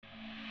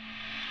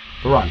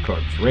The Rotten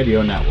Corpse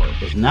Radio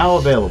Network is now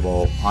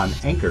available on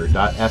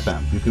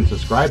Anchor.fm. You can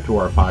subscribe to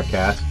our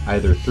podcast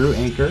either through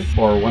Anchor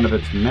or one of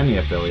its many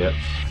affiliates,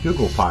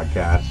 Google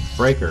Podcasts,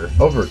 Breaker,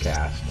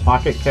 Overcast,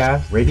 Pocket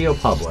Cast, Radio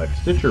Public,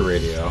 Stitcher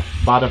Radio,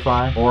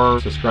 Spotify, or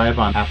subscribe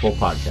on Apple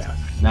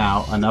Podcasts.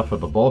 Now, enough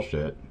of the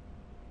bullshit.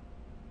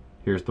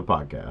 Here's the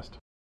podcast.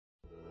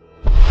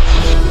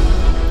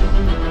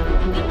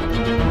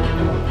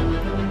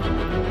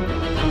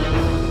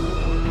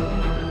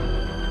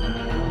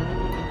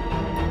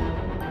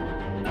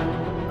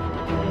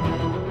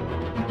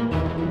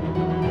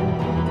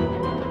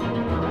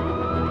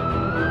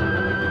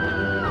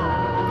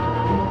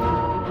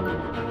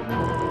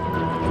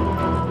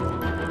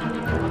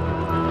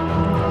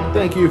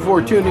 Thank you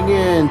for tuning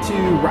in to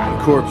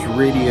Rotten Corpse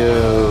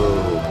Radio.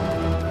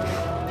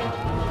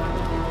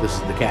 This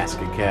is the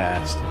Casket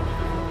Cast.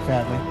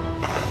 Sadly.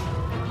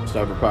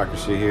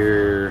 Stubborpocracy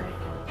here.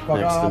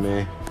 Fuck next off. to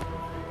me.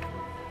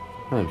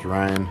 My name's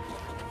Ryan.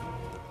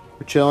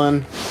 We're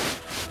chilling.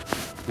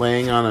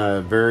 Laying on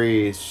a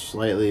very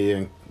slightly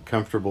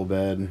uncomfortable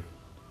bed.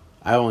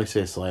 I only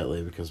say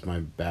slightly because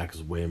my back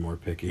is way more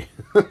picky.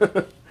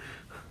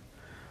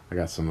 I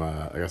got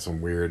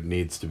some weird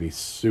needs to be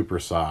super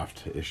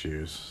soft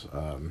issues,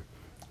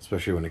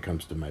 especially when it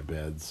comes to my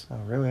beds. Oh,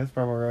 really? That's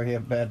probably why you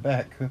have bad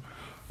back.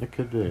 It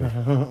could be. I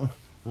don't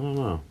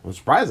know. I'm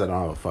surprised I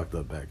don't have a fucked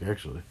up back,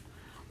 actually.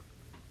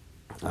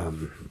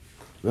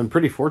 Been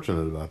pretty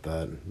fortunate about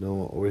that.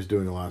 No, always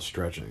doing a lot of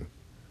stretching,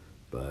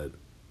 but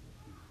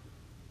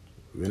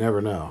you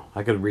never know.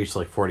 I could reach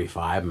like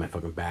 45 and my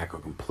fucking back will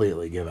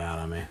completely give out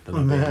on me.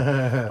 Then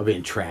I'll be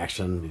in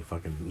traction, be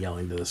fucking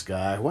yelling to this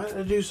guy, "Why did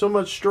I do so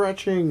much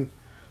stretching?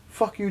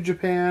 Fuck you,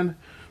 Japan."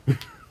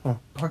 Oh,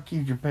 fuck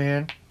you,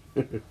 Japan.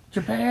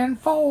 Japan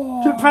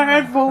 4!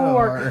 Japan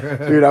 4!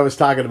 Dude, I was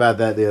talking about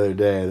that the other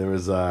day. There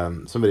was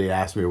somebody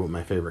asked me what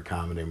my favorite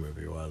comedy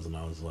movie was, and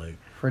I was like,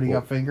 Freddy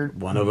got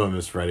fingered? One of them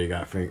is Freddy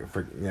got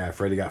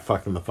Freddy got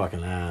fucked in the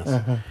fucking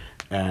ass.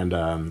 And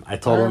I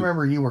told him,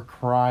 remember you were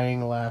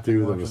crying, laughing,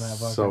 dude, that watching was that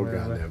fucking so movie.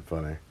 goddamn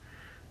funny.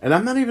 And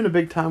I'm not even a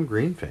big Tom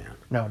Green fan.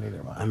 No, neither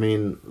am I. I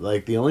mean,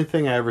 like, the only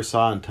thing I ever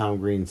saw on Tom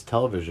Green's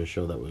television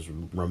show that was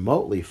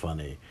remotely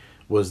funny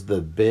was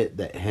the bit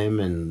that him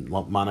and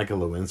Monica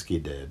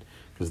Lewinsky did.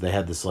 Because they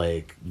had this,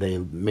 like, they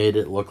made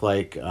it look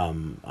like,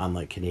 on,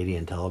 like,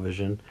 Canadian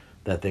television,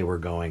 that they were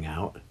going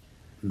out.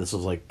 And this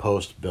was, like,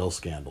 post-Bill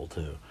scandal,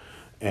 too.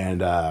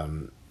 And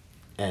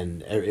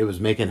it was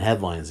making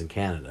headlines in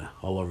Canada,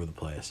 all over the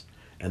place.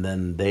 And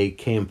then they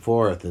came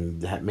forth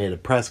and made a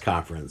press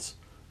conference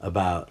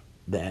about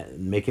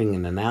making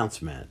an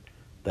announcement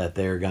that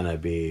they're going to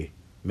be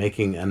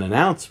making an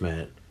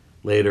announcement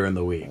later in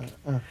the week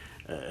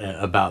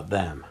about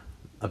them.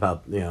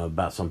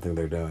 About something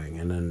they're doing,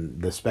 and then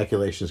the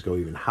speculations go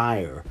even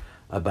higher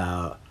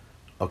about,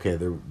 okay,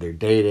 they're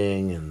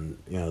dating, and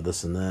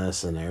this and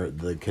this, and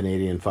the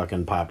Canadian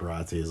fucking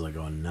paparazzi is like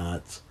going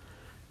nuts,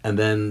 and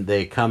then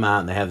they come out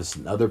and they have this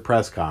other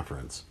press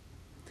conference,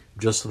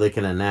 just so they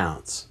can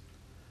announce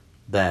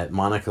that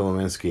Monica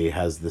Lewinsky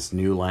has this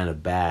new line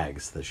of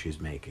bags that she's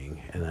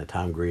making, and that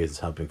Tom Green is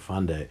helping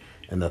fund it,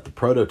 and that the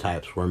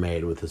prototypes were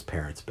made with his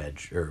parents' bed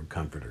or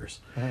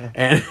comforters,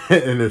 and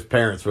his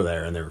parents were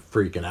there, and they were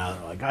freaking out.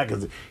 They're like, God,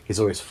 because he's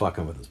always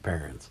fucking with his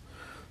parents.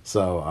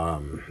 So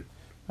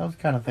that was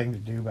the kind of thing to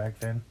do back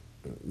then.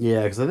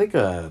 yeah, because I think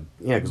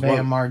because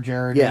Bam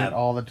Margera did it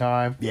all the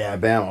time. Yeah,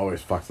 Bam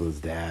always fucks with his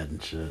dad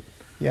and shit.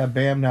 Yeah,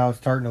 Bam now is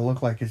starting to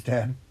look like his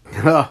dad.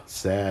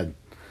 Sad.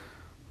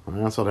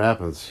 Well, that's what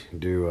happens. You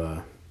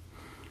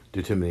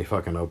do too many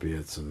fucking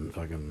opiates and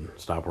fucking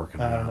stop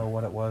working out. I don't know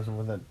what it was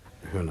with it.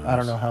 Who knows? I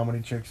don't know how many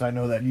chicks I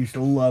know that used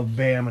to love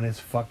Bam and his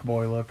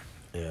fuckboy look.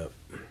 Yep.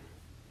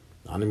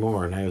 Not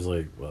anymore. Now he's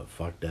like, what,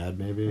 fuck dad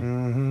maybe?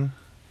 Mm-hmm.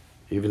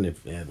 Even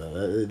if,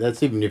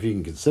 that's even if you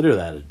can consider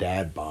that a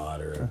dad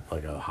bod or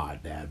like a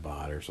hot dad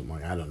bod or something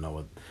like I don't know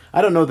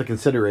what the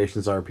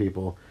considerations are,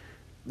 people.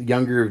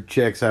 Younger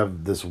chicks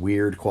have this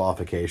weird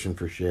qualification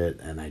for shit,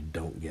 and I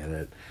don't get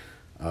it.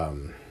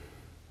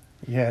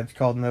 Yeah, it's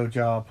called no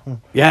job.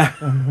 Yeah.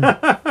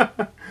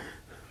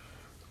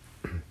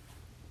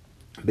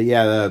 But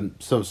yeah,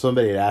 so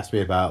somebody had asked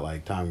me about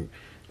like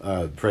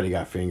Freddy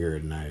got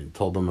fingered, and I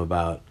told them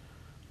about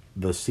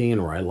the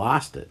scene where I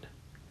lost it.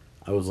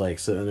 I was like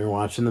sitting there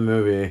watching the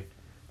movie,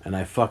 and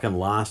I fucking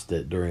lost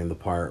it during the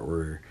part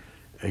where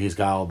he's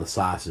got all the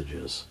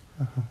sausages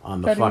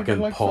on the Daddy, would you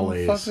fucking like some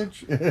pulleys,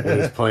 sausage?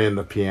 and he's playing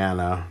the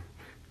piano.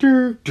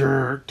 Daddy,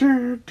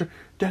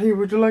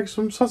 would you like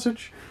some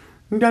sausage?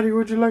 Daddy,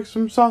 would you like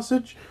some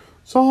sausage?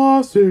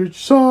 Sausage,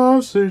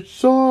 sausage,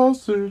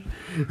 sausage.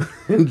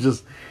 And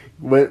just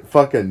went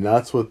fucking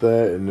nuts with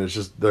it, and it's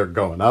just, they're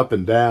going up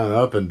and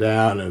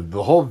down, and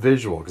the whole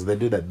visual, because they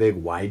do that big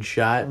wide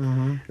shot,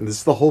 and this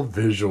is the whole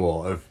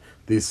visual of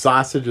these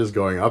sausages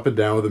going up and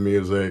down with the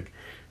music,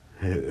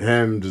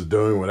 him just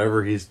doing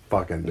whatever he's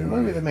fucking doing. The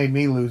movie that made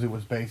me lose it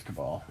was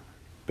Basketball.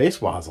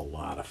 Baseball has a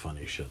lot of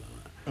funny shit in it.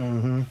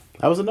 Mm-hmm.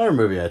 That was another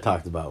movie I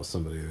talked about with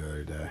somebody the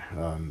other day.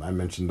 I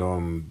mentioned to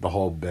him the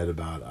whole bit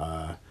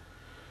about,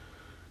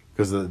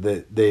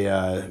 because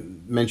they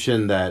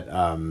mentioned that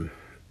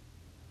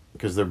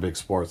because they're big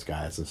sports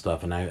guys and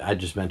stuff, and I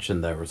just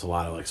mentioned there was a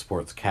lot of like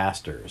sports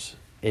casters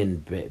in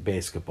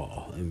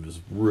basketball, and it was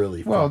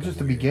really Well, fucking just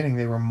the weird. beginning,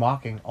 they were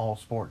mocking all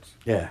sports.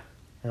 Yeah,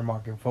 They're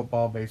mocking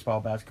football, baseball,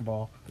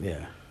 basketball,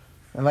 yeah,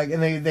 and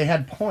they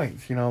had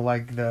points. You know,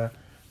 like the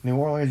New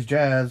Orleans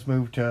Jazz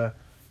moved to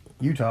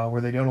Utah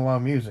where they don't allow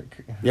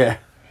music, yeah,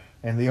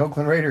 and the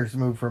Oakland Raiders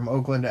moved from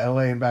Oakland to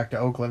L.A. and back to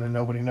Oakland, and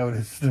nobody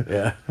noticed.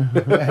 yeah.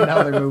 And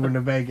now they're moving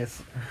to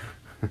Vegas.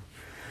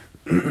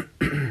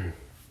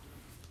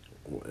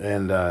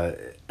 And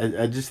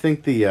I just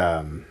think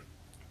the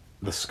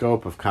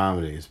scope of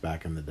comedies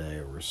back in the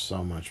day were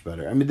so much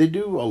better. I mean, they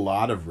do a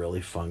lot of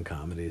really fun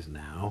comedies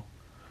now.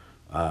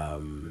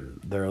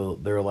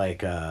 They're like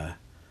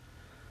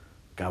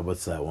God,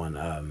 what's that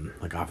one?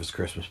 Like Office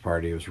Christmas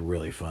Party was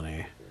really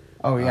funny.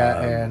 Oh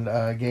yeah,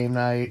 and Game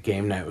Night.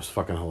 Game Night was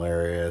fucking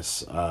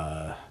hilarious.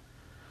 What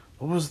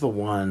was the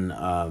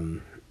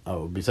one?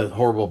 Besides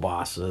Horrible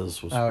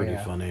Bosses was pretty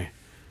yeah. funny.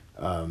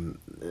 And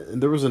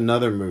there was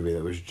another movie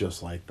that was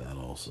just like that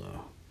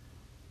also.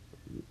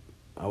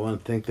 I want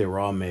to think they were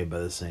all made by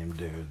the same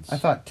dudes. I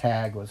thought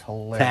Tag was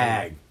hilarious.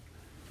 Tag.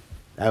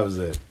 That was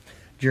it.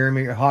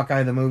 Jeremy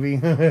Hawkeye the movie.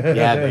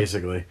 Yeah,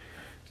 basically.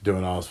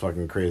 Doing all this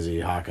fucking crazy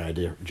Hawkeye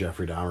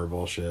Jeffrey Dahmer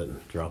bullshit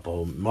throughout the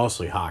whole,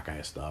 mostly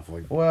Hawkeye stuff.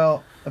 Like,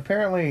 Well,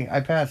 apparently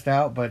I passed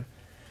out, but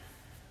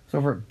it's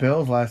over at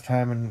Bill's last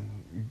time,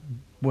 and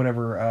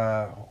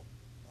whatever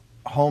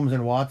Holmes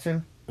and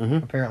Watson.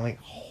 Mhm. Apparently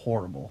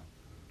horrible.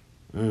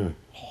 mm.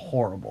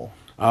 Horrible.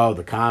 Oh,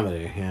 the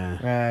comedy,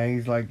 yeah.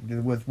 He's like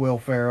with Will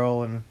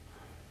Ferrell and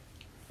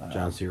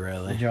John C.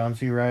 Reilly. John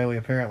C. Reilly.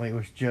 Apparently it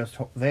was just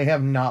they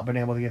have not been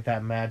able to get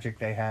that magic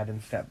they had in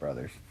Step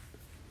Brothers.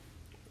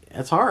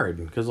 It's hard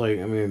because, like,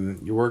 I mean,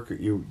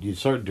 you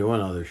start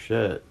doing other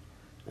shit,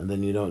 and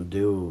then you don't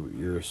do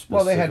your specific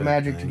Well, they had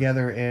magic thing.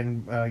 together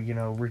in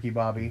Ricky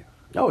Bobby,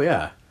 Oh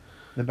yeah,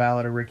 the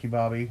Ballad of Ricky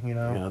Bobby. You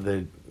know. you know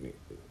they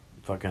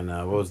fucking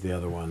what was the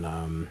other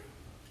one?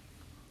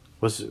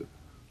 Was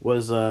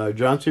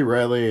John C.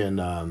 Reilly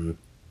and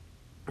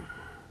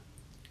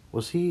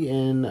was he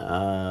in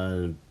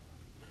the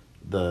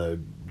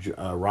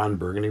Ron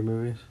Burgundy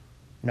movies?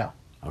 No.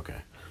 Okay.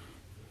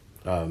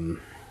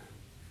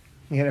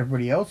 He had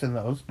everybody else in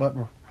those, but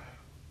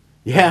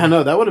Yeah,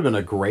 no, that would have been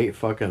a great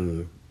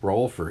fucking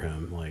role for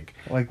him. Like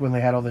when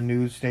they had all the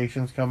news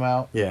stations come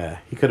out. yeah,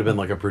 he could have been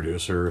like a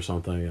producer or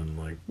something, and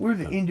like We're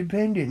the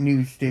independent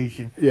news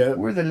station. Yeah.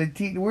 We're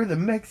the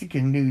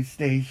Mexican news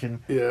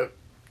station. yeah.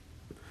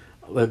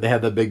 They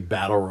had that big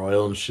battle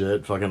royal and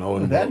shit. Fucking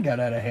Owen. That got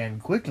out of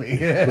hand quickly.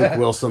 Luke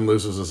Wilson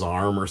loses his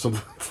arm or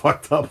something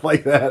fucked up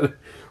like that.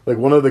 Like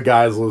one of the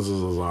guys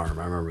loses his arm.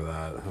 I remember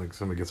that. Like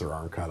somebody gets their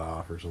arm cut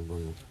off or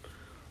something.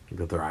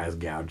 Got their eyes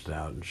gouged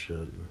out and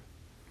shit.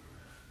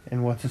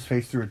 And what's his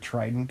face through a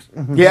trident?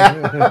 Yeah.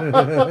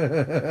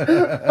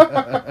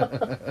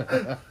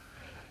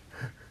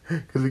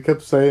 Because he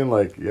kept saying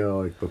like, you know,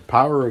 like the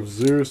power of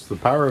Zeus, the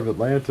power of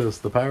Atlantis,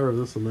 the power of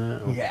this and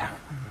that. Yeah.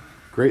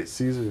 Great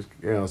Caesar's,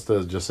 you know, instead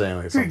of just saying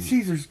like Great something.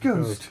 Caesar's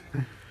ghost.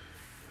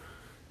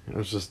 It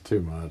was just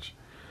too much.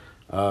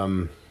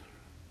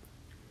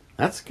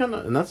 That's kind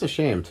of, and that's a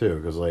shame too,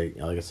 because like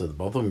I said,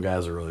 both of them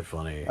guys are really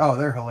funny. Oh,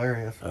 they're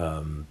hilarious.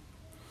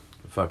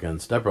 Fucking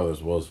Step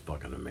Brothers was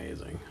fucking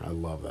amazing. I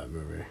love that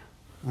movie,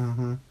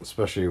 Mm-hmm.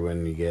 especially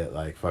when you get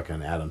like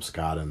fucking Adam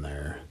Scott in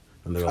there,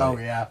 and they're like, Oh,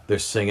 yeah. they're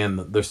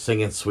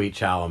singing "Sweet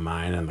Child of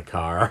Mine" in the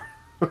car.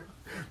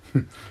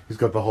 He's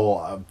got the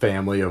whole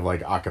family of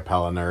like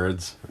acapella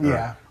nerds.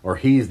 Yeah. Or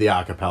he's the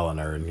acapella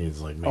nerd, and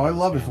he's like. Oh, I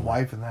love his family.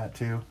 wife in that,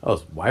 too. Oh,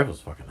 his wife was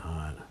fucking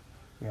hot.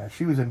 Yeah,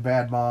 she was in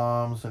Bad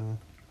Moms and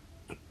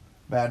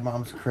Bad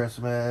Moms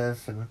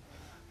Christmas, and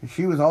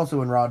she was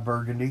also in Rod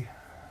Burgundy.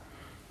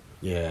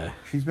 Yeah.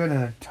 She's been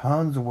in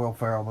tons of Will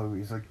Ferrell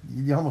movies. Like,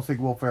 you almost think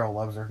Will Ferrell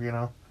loves her, you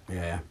know?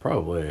 Yeah,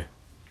 probably. I'm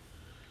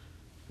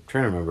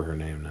trying to remember her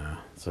name now.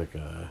 It's like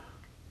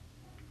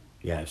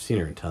yeah, I've seen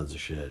her in tons of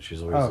shit.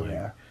 She's always Oh, like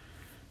yeah.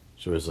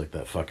 She was like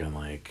that fucking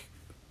like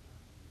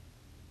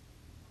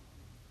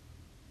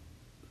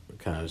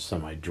kind of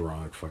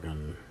semi-drunk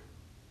fucking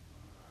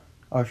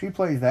Oh, she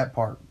plays that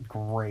part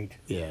great.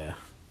 yeah.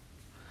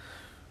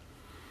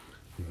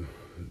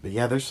 But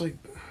yeah, there's like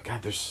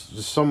God, there's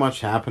so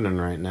much happening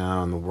right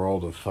now in the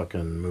world of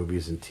fucking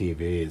movies and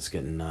TV. It's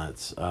getting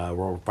nuts.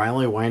 We're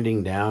finally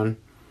winding down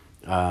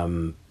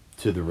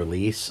to the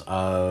release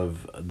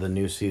of the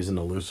new season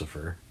of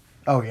Lucifer.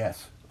 Oh,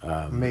 yes.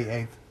 May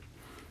 8th.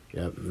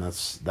 Yep, and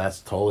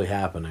that's totally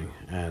happening.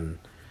 And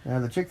Yeah,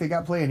 the chick they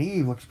got playing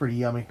Eve looks pretty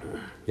yummy.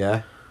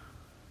 yeah,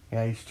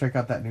 Yeah, you should check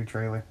out that new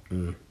trailer.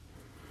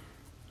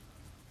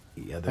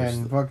 yeah. There's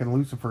And fucking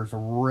Lucifer's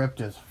ripped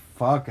as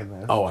fuck in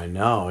this. oh, I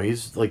know.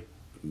 He's like,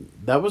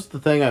 that was the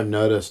thing I've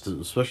noticed,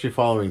 especially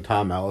following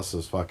Tom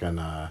Ellis's fucking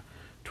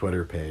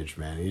Twitter page.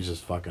 Man, he's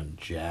just fucking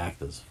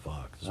jacked as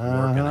fuck, just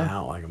working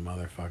out like a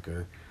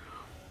motherfucker.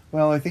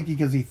 Well, I think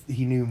because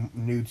he knew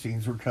nude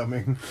scenes were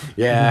coming.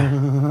 Yeah.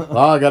 Well,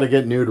 I got to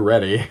get nude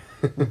ready.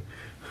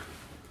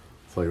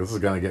 It's like, this is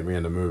going to get me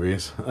into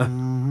movies.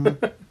 Well,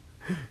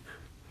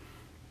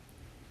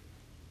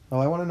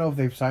 I want to know if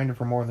they've signed her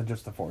for more than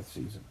just the 4th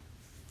season.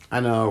 I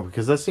know,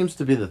 because that seems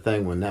to be the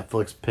thing when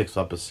Netflix picks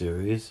up a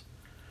series.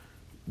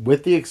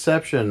 With the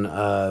exception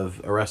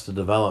of Arrested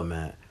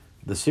Development,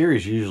 the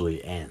series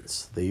usually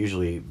ends. They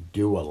usually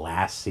do a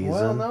last season.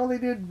 Well, no, they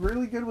did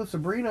really good with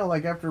Sabrina.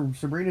 Like, after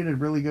Sabrina did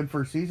really good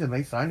first season,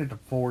 they signed it to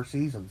 4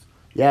 seasons.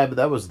 Yeah, but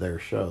that was their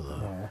show,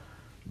 though. Yeah.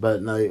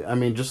 But, no, I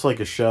mean, just like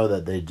a show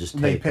that they just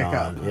take pick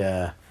on. up.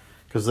 Yeah.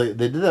 Because they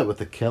did that with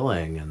The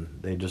Killing, and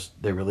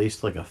they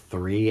released like a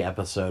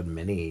 3-episode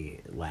mini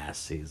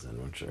last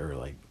season, which are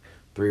like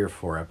 3 or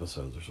 4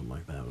 episodes or something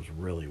like that. It was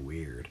really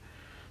weird.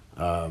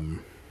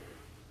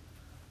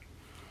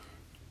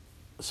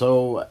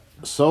 So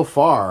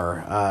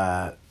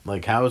far,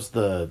 like how's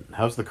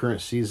the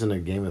current season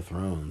of Game of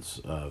Thrones?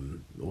 A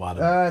lot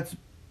of It's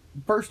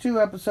first 2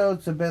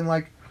 episodes have been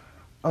like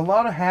a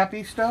lot of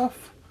happy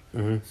stuff.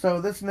 Mm-hmm.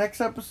 So this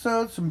next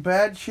episode, some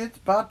bad shit's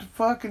about to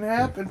fucking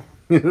happen.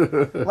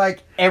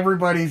 Like,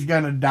 everybody's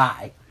gonna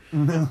die.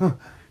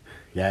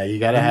 yeah, you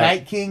gotta The have.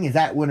 Night King is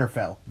at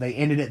Winterfell. They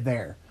ended it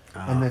there.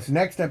 And this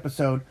next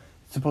episode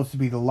is supposed to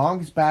be the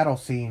longest battle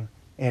scene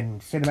in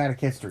cinematic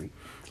history.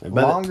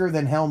 Longer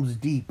than Helm's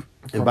Deep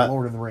from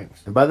Lord of the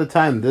Rings. And by the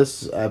time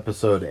this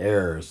episode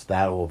airs,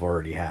 that will have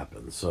already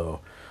happened.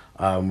 So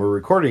we're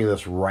recording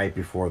this right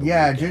before the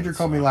weekend, Ginger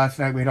called me last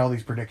night. We had all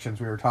these predictions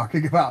we were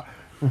talking about.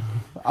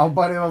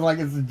 But it was like,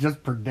 it's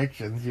just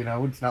predictions, you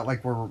know. It's not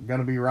like we're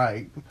gonna be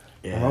right.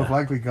 Yeah. We're most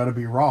likely gonna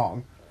be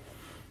wrong.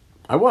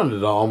 I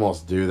wanted to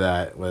almost do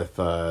that with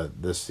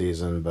this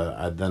season,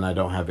 but then I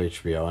don't have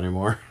HBO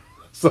anymore.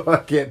 So I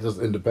can't just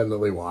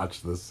independently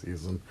watch this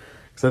season.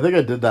 Because I think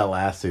I did that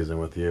last season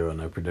with you, and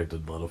I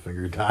predicted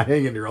Littlefinger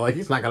dying, and you were like,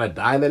 he's not going to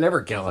die, and they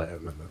never kill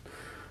him.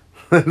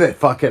 And then it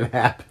fucking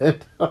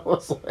happened. I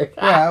was like,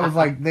 I was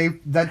like,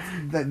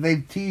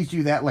 they've teased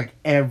you that like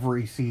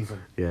every season.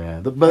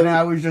 Yeah. But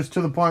I was just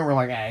to the point where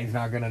like, he's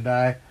not going to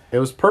die. It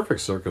was perfect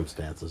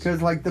circumstances.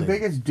 Because like the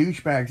biggest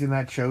douchebags in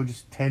that show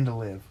just tend to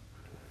live.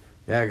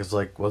 Yeah, because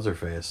like, what's her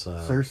face?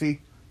 Cersei?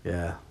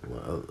 Yeah.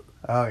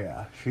 Oh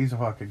yeah, she's a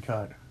fucking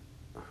cunt.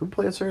 Who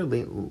plays her?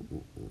 Lena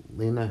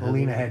Headey?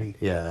 Lena Headey.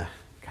 Yeah.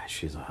 God,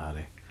 she's a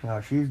hottie.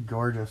 No, she's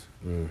gorgeous.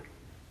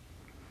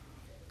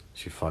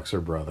 She fucks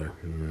her brother.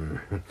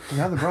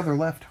 Now the brother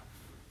left.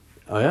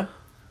 Oh, yeah?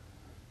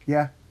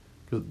 Yeah.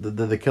 Did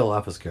they kill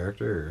off his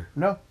character? Or?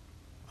 No.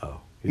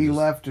 Oh. He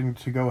left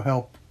to go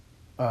help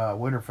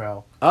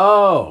Winterfell.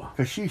 Oh!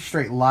 Because she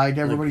straight lied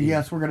to everybody. Like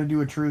Yes, we're going to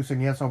do a truce,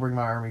 and yes, I'll bring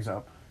my armies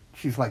up.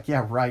 She's like,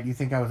 yeah, right. You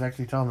think I was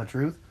actually telling the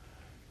truth?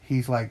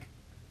 He's like,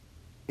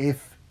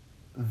 if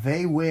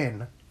they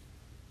win,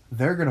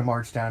 they're going to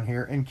march down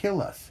here and kill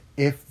us.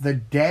 If the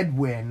dead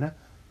win,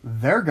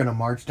 they're going to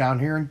march down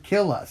here and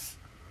kill us.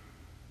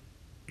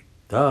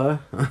 Duh.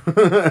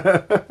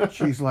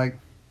 She's like,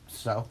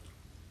 so?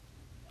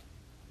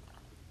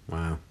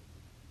 Wow.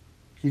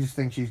 She just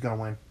thinks she's going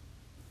to win.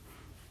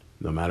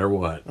 No matter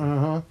what.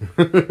 Uh-huh.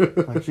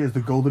 Like she has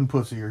the golden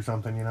pussy or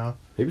something, you know?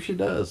 Maybe she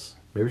does.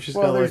 Maybe she's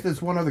Well, got there's like...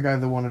 this one other guy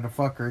that wanted to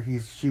fuck her.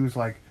 She was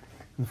like,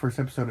 in the first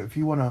episode, if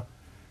you want a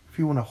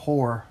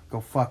whore,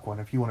 go fuck one.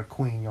 If you want a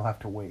queen, you'll have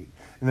to wait.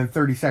 And then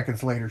 30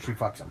 seconds later, she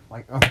fucks him.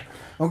 Like, oh,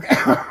 okay.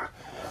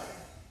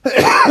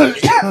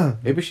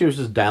 Maybe she was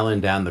just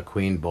dialing down the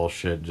queen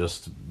bullshit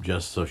just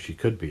so she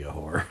could be a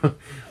whore.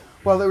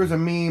 Well, there was a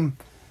meme.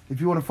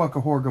 If you want to fuck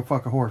a whore, go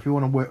fuck a whore. If you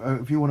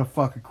want to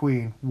fuck a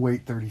queen,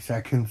 wait 30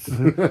 seconds.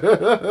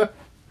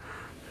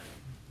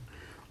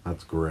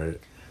 That's great.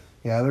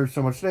 Yeah, there's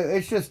so much.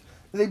 It's just,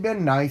 they've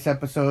been nice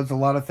episodes. A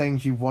lot of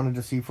things you've wanted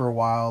to see for a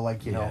while,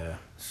 like, you know,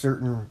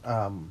 certain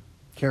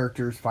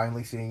characters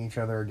finally seeing each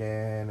other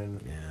again,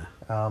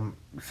 and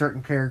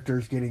certain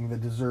characters getting the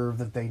deserve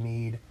that they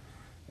need,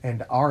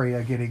 and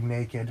Arya getting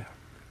naked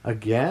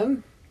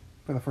Again?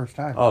 for the first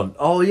time.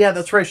 Oh yeah,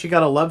 that's right. She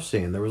got a love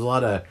scene. There was a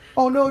lot of...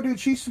 Oh, no, dude,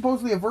 she's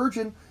supposedly a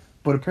virgin,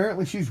 but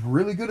apparently she's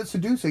really good at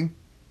seducing.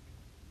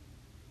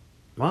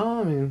 Well,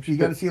 I mean... You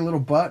got to see a little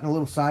butt and a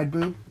little side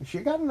boob. She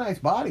got a nice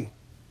body.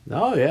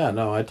 Oh, yeah,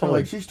 no, I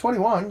totally... Like, she's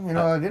 21, you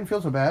know, I didn't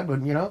feel so bad,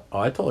 but, you know. Oh,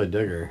 I totally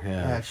dig her,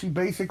 yeah. She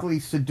basically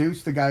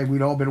seduced the guy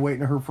we'd all been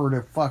waiting for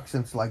her to fuck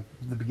since, like,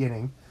 the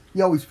beginning.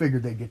 You always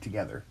figured they'd get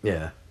together.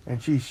 Yeah.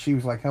 And she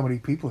was like, how many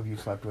people have you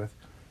slept with?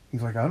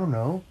 He's like, I don't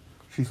know.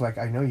 She's like,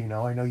 I know you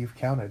know. I know you've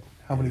counted.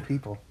 How many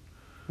people?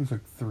 He's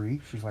like,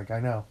 3. She's like, I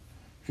know.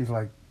 She's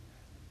like,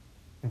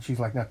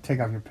 now take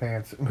off your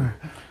pants.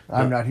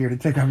 I'm not here to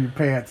take off your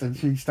pants. And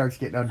she starts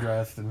getting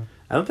undressed. And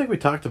I don't think we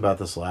talked about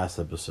this last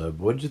episode.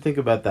 What did you think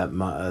about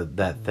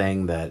that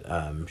thing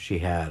that she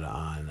had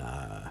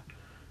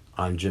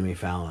on Jimmy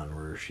Fallon,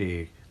 where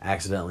she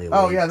accidentally leaked?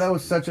 Oh yeah, that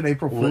was such an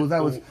April Fool.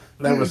 That was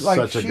like,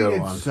 such a good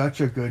one. She did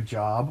such a good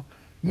job.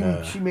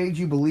 She made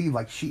you believe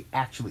like she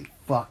actually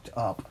fucked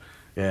up.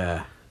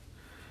 Yeah.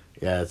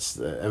 Yeah, it's.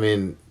 I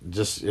mean, it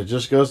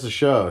just goes to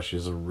show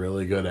she's a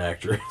really good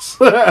actress,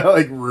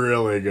 like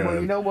really good. Well,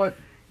 you know what?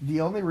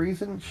 The only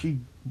reason she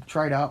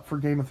tried out for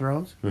Game of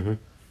Thrones,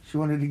 she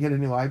wanted to get a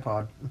new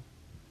iPod.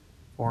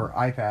 or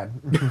iPad.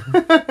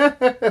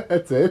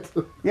 That's it?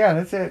 Yeah,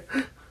 that's it.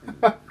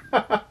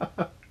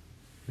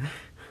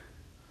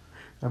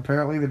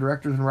 Apparently the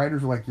directors and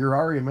writers were like, you're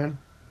Arya, man.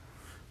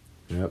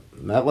 Yep.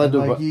 And that led to...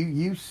 Like,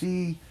 you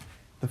see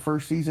the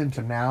first season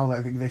to now,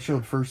 I think they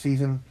showed first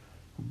season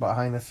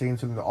behind the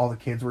scenes when all the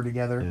kids were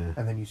together,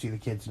 and then you see the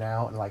kids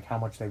now and like how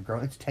much they've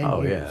grown. It's 10 years.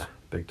 Oh, yeah.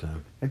 Big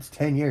time. It's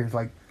 10 years.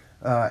 Like,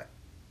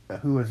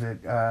 who is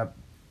it?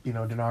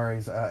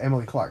 Daenerys,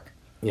 Emily Clark.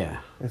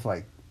 Yeah. It's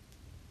like,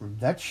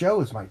 that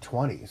show is my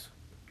 20s.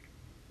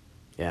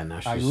 Yeah, now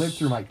she's... I lived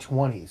through my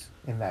 20s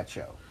in that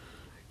show.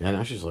 Yeah,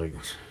 now she's like...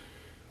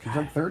 She's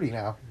like 30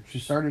 now. She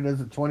started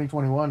as a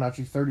 2021. Now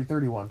she's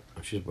 31.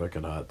 She's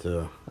wicked hot,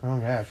 too. Oh,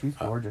 yeah. She's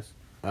gorgeous.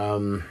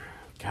 God,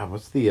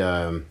 what's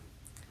the...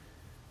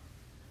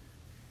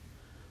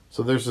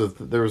 So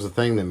there was a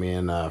thing that me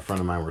and a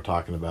friend of mine were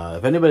talking about.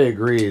 If anybody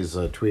agrees,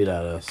 tweet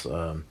at us,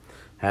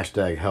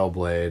 hashtag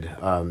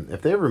Hellblade.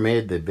 If they ever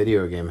made the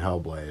video game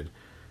Hellblade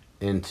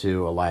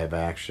into a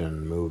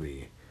live-action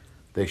movie,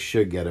 they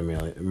should get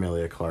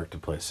Emilia Clarke to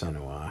play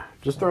Senua.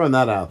 Just throwing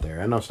that out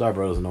there. I know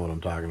Stavro doesn't know what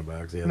I'm talking about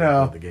because he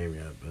hasn't played the game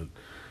yet, but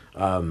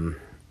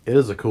it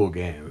is a cool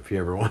game if you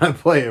ever want to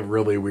play a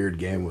really weird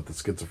game with the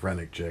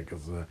schizophrenic chick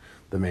as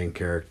the main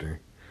character.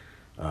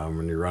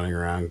 When you're running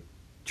around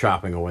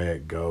chopping away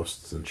at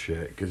ghosts and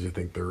shit because you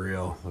think they're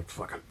real. Like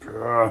fucking...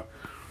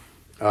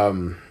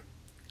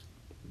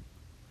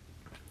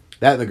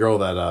 That and the girl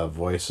that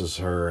voices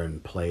her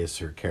and plays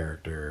her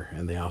character,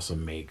 and they also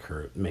made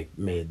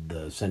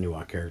the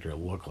Senua character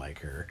look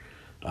like her.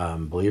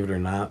 Believe it or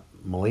not,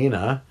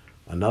 Melina,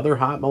 another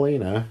hot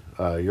Melina,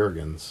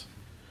 Jurgens.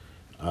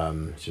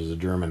 She's a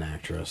German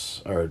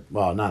actress, or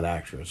well, not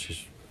actress. You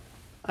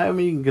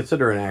can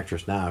consider her an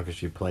actress now because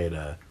she played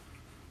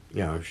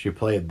she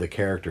played the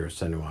character of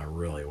Senua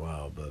really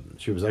well. But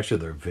she was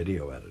actually their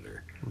video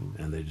editor,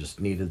 and they just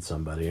needed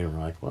somebody, and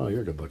we're like, well,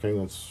 you're good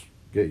looking, let's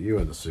get you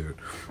in the suit.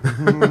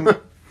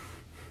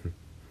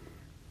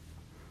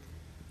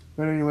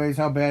 But anyways,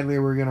 how badly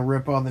are we going to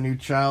rip on the new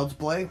Child's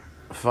Play?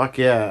 Fuck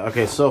yeah.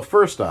 Okay, so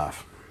first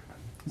off...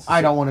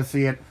 I don't want to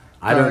see it.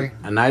 Sorry.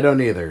 I don't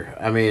either.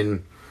 I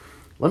mean,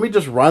 let me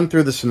just run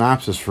through the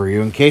synopsis for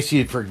you in case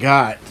you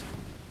forgot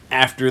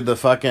after the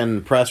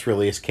fucking press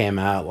release came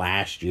out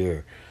last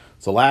year.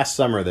 So last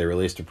summer they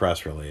released a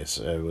press release.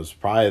 It was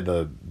probably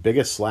the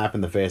biggest slap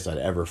in the face I'd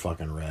ever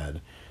fucking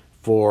read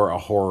for a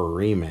horror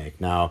remake.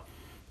 Now,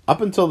 up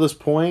until this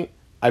point,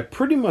 I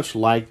pretty much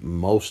liked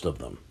most of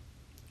them.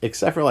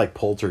 Except for like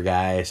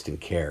Poltergeist and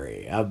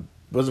Carrie. I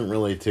wasn't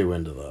really too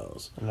into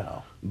those.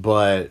 No.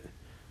 But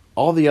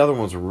all the other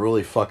ones were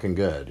really fucking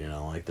good.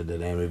 Like they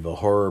did Amityville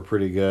Horror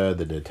pretty good.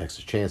 They did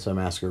Texas Chainsaw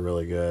Massacre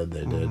really good.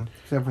 They did...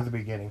 Except for the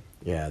beginning.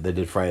 Yeah, they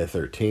did Friday the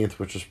 13th,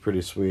 which was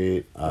pretty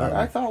sweet.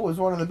 I thought it was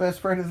one of the best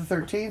Friday the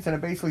 13th, and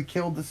it basically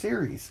killed the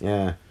series.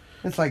 Yeah.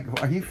 It's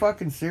like, are you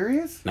fucking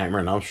serious? Nightmare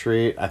on Elm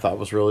Street, I thought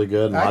was really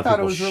good. I thought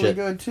it was really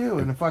good too,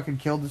 and it fucking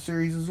killed the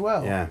series as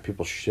well. Yeah,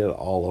 people shit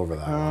all over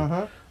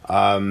that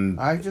one.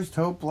 I just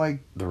hope like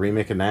the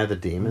remake of Night of the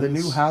Demons. The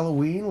new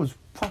Halloween was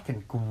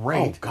fucking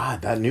great. Oh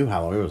god, that new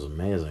Halloween was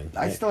amazing.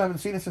 I still haven't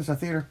seen it since the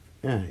theater.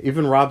 Yeah,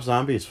 even Rob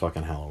Zombie's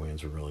fucking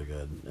Halloweens were really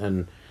good.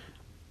 And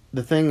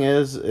the thing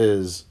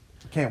is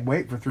can't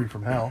wait for 3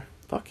 from Hell.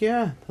 Fuck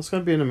yeah, that's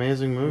gonna be an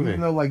amazing movie.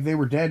 Even though like they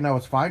were dead and I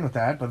was fine with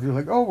that, but they're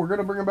like, oh, we're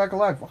gonna bring them back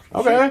alive.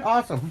 Okay, shit,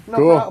 awesome, no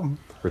cool. problem.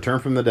 Return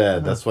from the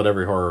Dead. That's what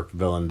every horror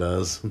villain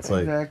does. It's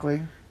exactly.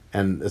 Like,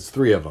 and it's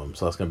 3 of them,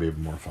 so that's gonna be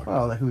more fucking.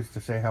 Well, who's to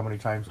say how many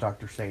times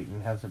Dr. Satan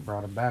hasn't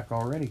brought him back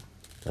already?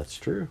 That's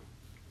true.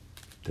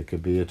 They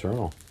could be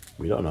eternal.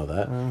 We don't know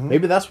that.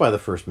 Maybe that's why the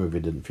first movie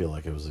didn't feel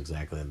like it was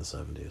exactly in the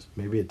 70s.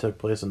 Maybe it took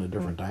place in a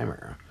different time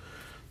era.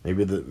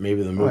 Maybe the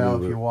movie.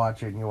 Well, if you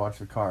watch it and you watch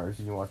the cars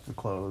and you watch the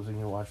clothes and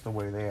you watch the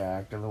way they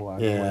act and the way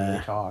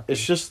they talk.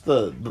 It's just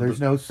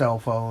there's no cell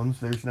phones.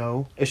 There's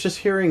no. It's just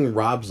hearing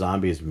Rob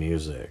Zombie's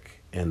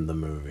music in the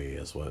movie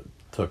is what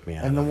took me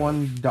out. And the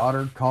one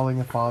daughter calling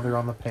the father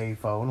on the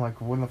payphone. Like,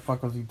 when the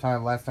fuck was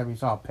last time you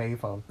saw a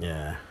payphone?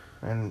 Yeah.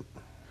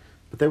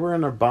 But they were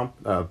in a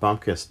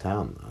bumpkiss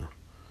town though,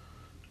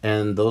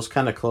 and those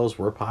kind of clothes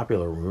were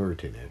popular when we were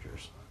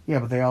teenagers. Yeah,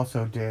 but they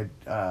also did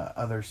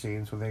other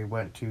scenes where they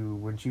went to,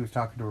 when she was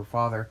talking to her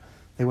father,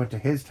 they went to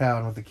his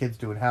town with the kids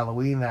doing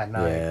Halloween that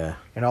night. Yeah.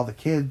 And all the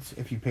kids,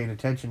 if you paid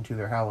attention to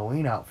their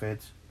Halloween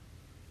outfits,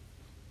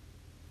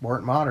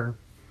 weren't modern.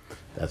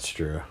 That's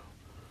true.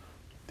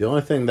 The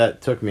only thing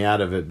that took me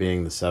out of it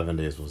being the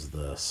 70s was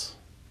this.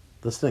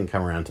 This didn't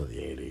come around to the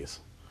 80s.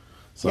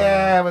 So,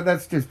 yeah, but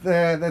that's just...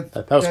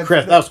 that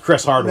was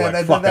Chris Hardwick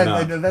fucking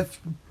up. That's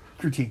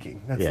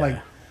critiquing. That's like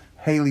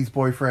Haley's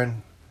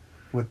boyfriend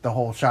with the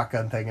whole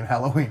shotgun thing in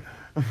Halloween.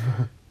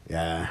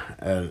 Yeah.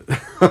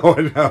 Oh,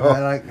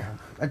 no.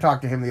 I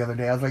talked to him the other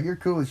day. I was like, you're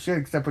cool as shit,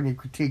 except when you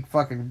critique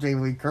fucking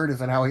Jamie Lee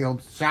Curtis and how he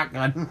holds a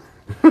shotgun.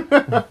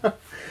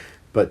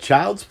 But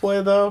Child's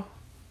Play, though?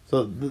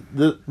 So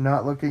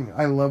Not looking...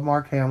 I love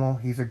Mark Hamill.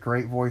 He's a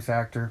great voice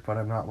actor, but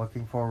I'm not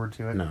looking forward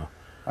to it. No.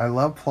 I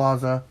love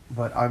Plaza,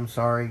 but I'm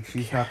sorry.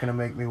 She's not going to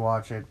make me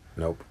watch it.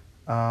 Nope.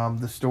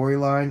 The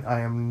storyline,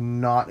 I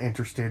am not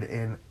interested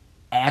in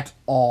at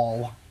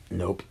all.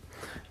 Nope.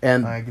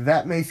 And like,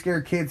 that may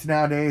scare kids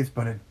nowadays,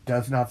 but it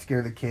does not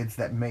scare the kids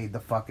that made the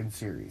fucking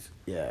series.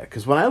 Yeah,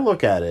 because when I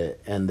look at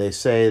it and they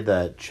say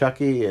that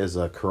Chucky is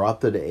a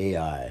corrupted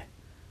AI,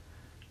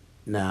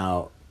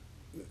 now,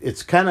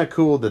 it's kind of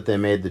cool that they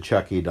made the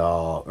Chucky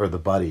doll, or the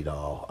Buddy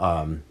doll.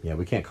 Yeah,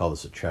 we can't call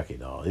this a Chucky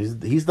doll.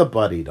 He's the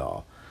Buddy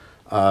doll,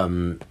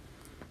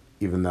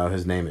 even though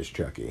his name is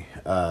Chucky.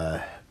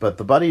 But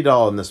the Buddy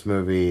doll in this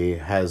movie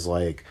has,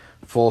 like,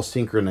 full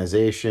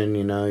synchronization.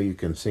 You know, you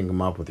can sync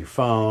him up with your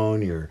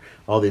phone,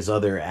 all these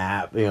other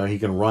apps. You know, he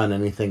can run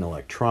anything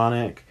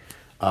electronic.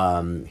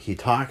 He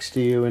talks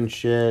to you and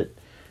shit.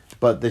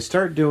 But they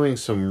start doing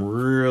some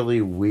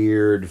really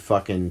weird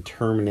fucking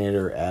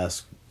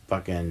Terminator-esque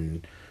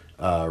fucking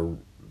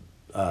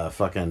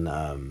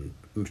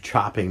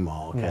chopping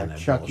mall kind of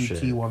Chucky bullshit.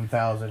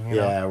 T-1000, you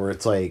Yeah, know? where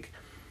it's like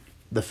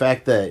the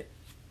fact that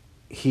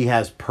he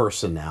has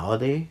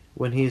personality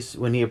when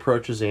he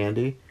approaches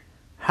Andy.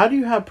 How do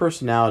you have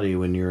personality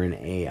when you're an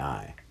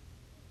AI?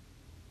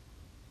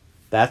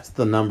 That's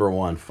the number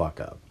one fuck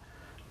up.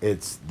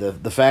 It's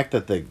the fact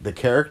that the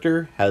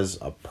character has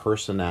a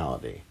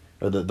personality,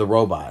 or the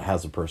robot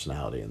has a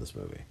personality in this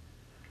movie.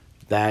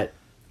 That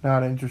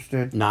Not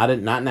interested.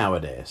 not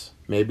nowadays.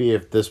 Maybe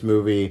if this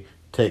movie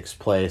takes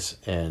place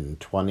in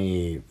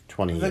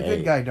 2028. The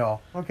good guy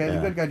doll. Okay, Yeah.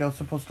 the good guy doll's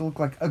supposed to look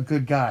like a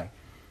good guy.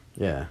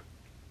 Yeah.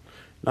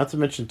 Not to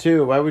mention,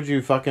 too, why would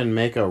you fucking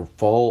make a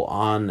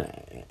full-on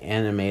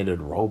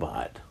animated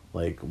robot?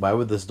 Like, why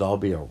would this doll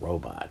be a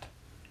robot?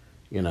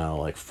 You know,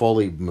 like,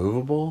 fully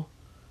movable?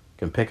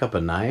 Can pick up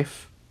a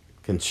knife?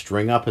 Can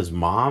string up his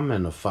mom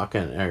in a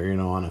fucking,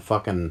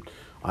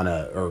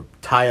 or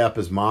tie up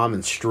his mom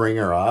and string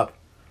her up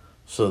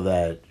so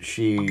that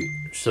she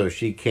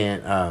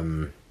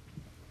can't,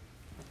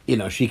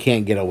 she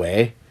can't get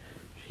away?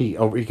 He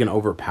can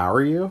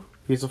overpower you?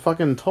 He's a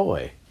fucking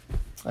toy.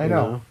 I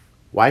know.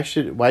 Why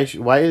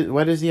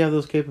does he have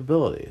those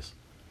capabilities?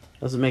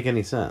 Doesn't make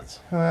any sense.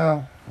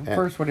 Well,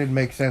 first one didn't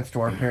make sense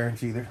to our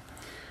parents either.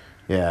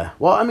 Yeah.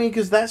 Well, I mean,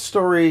 because that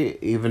story,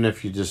 even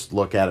if you just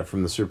look at it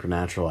from the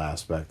supernatural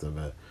aspect of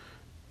it,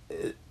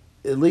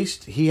 at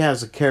least he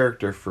has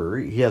character for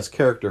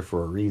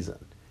a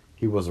reason.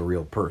 He was a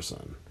real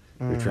person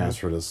who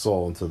transferred his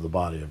soul into the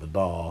body of a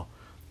doll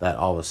that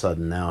all of a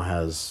sudden now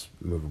has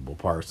movable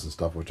parts and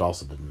stuff, which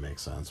also didn't make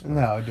sense. But,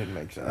 No, it didn't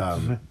make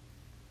sense.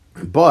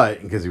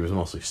 but because he was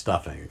mostly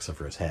stuffing, except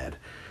for his head.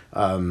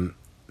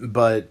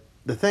 But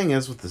the thing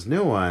is, with this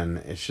new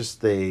one, it's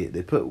just they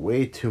put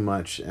way too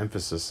much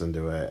emphasis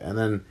into it. And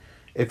then,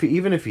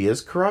 even if he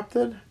is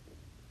corrupted,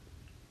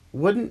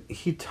 wouldn't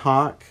he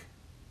talk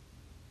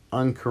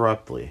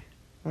uncorruptly?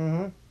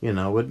 Mm-hmm. You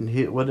know,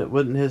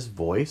 wouldn't his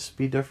voice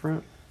be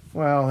different?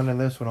 Well, and in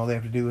this one, all they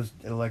have to do is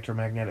an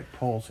electromagnetic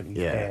pulse and he's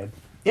dead.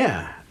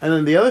 Yeah. And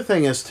then the other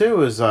thing is,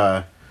 too, is,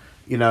 and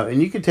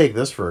you can take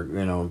this for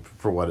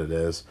what it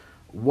is.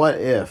 What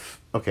if,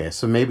 okay,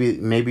 so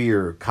maybe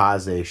your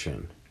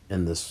causation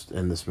in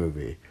this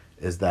movie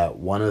is that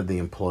one of the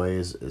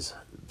employees is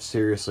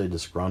seriously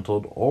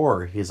disgruntled,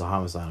 or he's a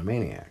homicidal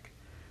maniac,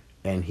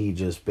 and he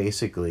just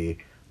basically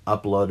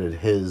uploaded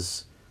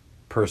his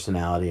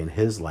personality and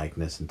his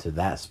likeness into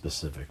that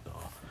specific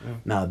doll. Yeah.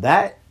 Now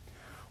that,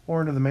 Or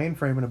into the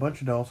mainframe and a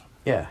bunch of dolls.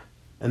 yeah,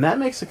 and that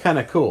makes it kind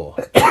of cool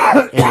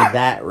in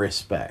that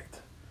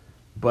respect.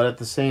 But at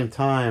the same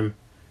time,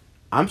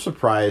 I'm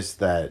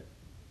surprised that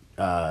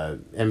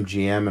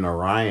MGM and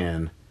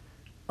Orion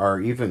are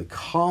even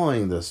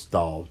calling this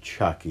doll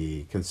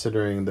Chucky,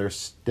 considering there's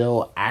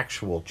still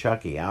actual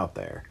Chucky out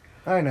there.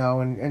 I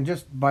know, and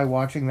just by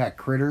watching that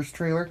Critters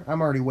trailer,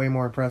 I'm already way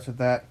more impressed with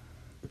that.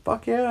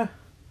 Fuck yeah.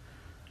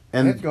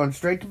 And it's going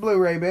straight to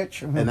Blu-ray,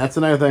 bitch. And that's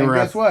another thing. And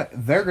guess what?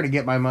 They're going to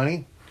get my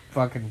money.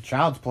 Fucking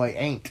Child's Play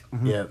ain't.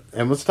 Yeah,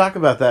 and let's talk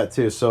about that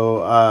too.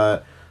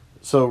 So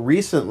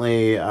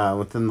recently,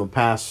 within the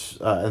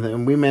past,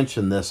 and we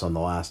mentioned this on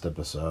the last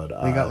episode.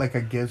 They got like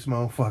a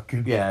Gizmo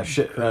fucking. Yeah,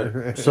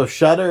 so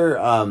Shudder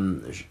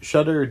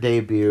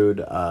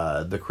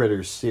debuted the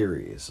Critters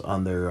series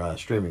on their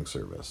streaming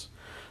service.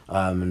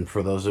 And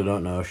for those who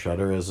don't know,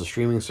 Shudder is a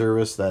streaming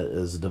service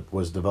that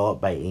was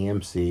developed by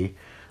AMC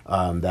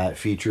that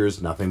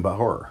features nothing but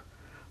horror.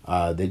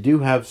 They do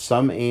have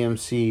some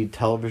AMC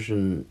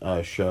television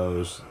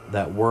shows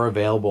that were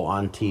available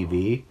on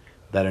TV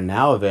that are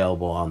now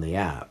available on the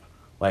app,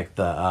 like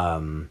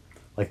the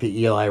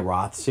Eli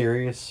Roth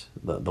series,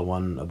 the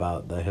one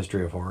about the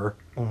history of horror.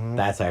 Mm-hmm.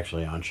 That's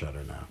actually on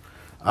Shudder now.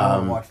 I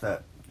want to watch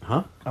that.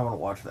 Huh? I want to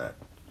watch that.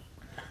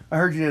 I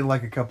heard you did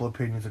like a couple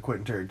opinions of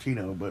Quentin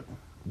Tarantino, but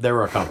there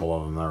were a couple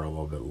of them that were a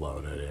little bit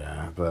loaded,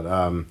 yeah. But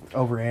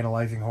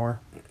overanalyzing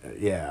horror.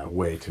 Yeah,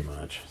 way too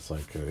much. It's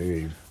like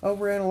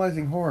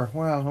overanalyzing horror.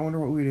 Wow, I wonder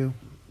what we do.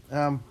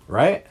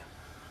 Right?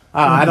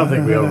 I don't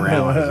think we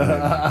overanalyze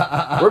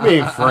anything. We're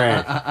being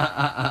frank.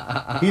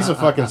 He's a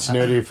fucking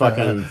snooty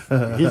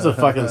he's a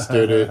fucking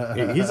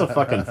student. He's a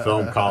fucking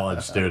film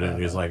college student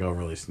who's like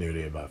overly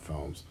snooty about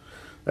films.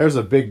 There's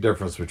a big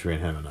difference between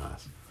him and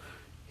us.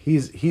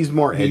 He's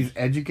more He's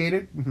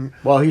educated.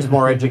 well, he's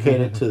more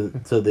educated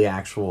to the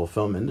actual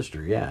film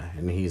industry, yeah,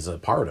 and he's a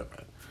part of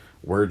it.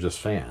 We're just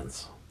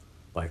fans,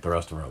 like the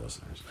rest of our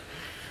listeners.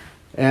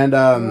 And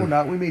no,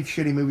 not. We made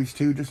shitty movies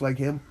too, just like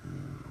him.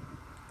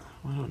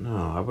 I don't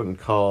know. I wouldn't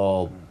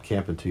call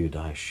Camp Until You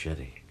Die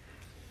shitty.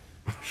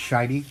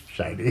 Shiny.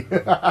 Shiny.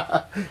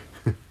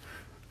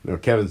 No,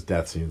 Kevin's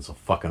death scene is a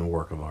fucking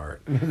work of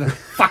art. It's a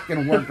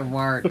fucking work of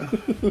art.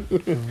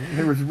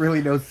 There was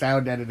really no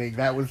sound editing.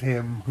 That was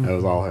him. That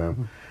was all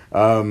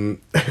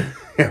him.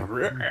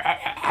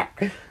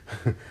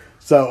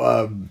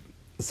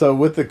 So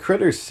with the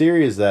Critters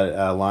series that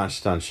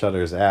launched on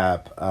Shudder's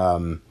app,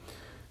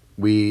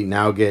 we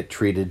now get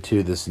treated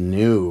to this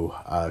new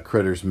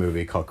Critters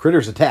movie called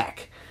Critters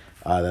Attack.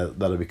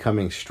 That'll be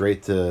coming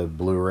straight to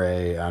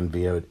Blu-ray on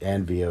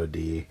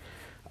VOD.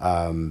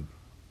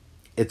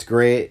 It's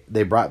great.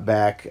 They brought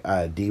back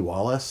Dee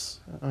Wallace,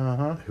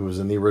 who was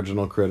in the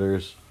original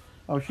Critters.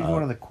 Oh, she's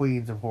one of the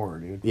queens of horror,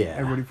 dude. Yeah.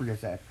 Everybody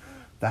forgets that.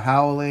 The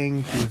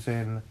Howling. She was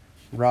in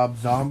Rob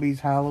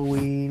Zombie's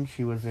Halloween.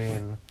 She was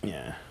in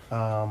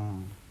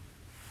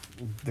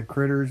The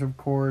Critters, of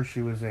course.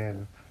 She was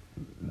in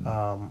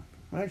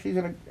she's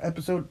in an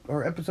episode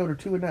or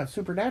two in that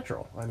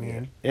Supernatural. I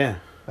mean, yeah,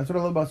 that's what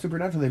I love about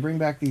Supernatural. They bring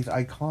back these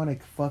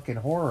iconic fucking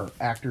horror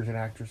actors and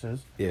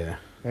actresses. Yeah.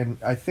 And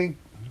I think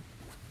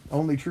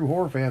only true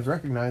horror fans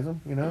recognize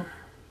them, you know?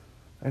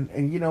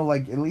 And you know,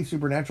 like, at least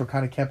Supernatural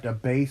kind of kept a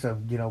base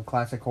of, you know,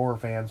 classic horror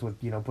fans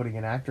with, you know, putting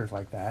in actors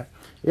like that.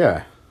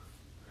 Yeah.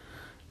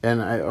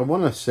 And I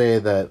want to say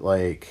that,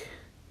 like,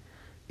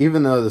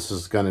 even though this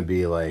is going to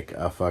be, like,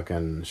 a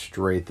fucking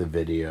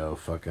straight-to-video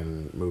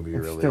fucking movie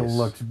release. Still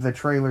looks, the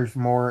trailer's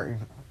more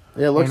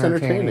it looks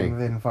entertaining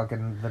than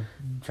fucking the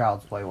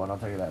Child's Play one, I'll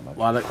tell you that much. A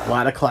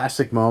lot of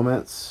classic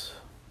moments.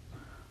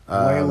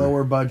 Way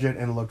lower budget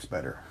and looks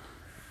better.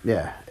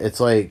 Yeah,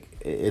 it's like,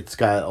 it's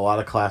got a lot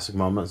of classic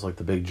moments, like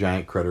the big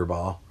giant critter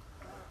ball.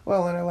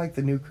 Well, and I like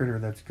the new critter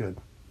that's good.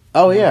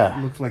 Oh, yeah.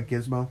 It looks like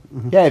Gizmo.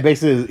 Yeah,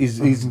 basically, he's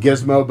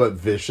Gizmo, but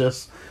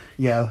vicious.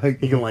 Yeah, like...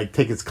 He can, like,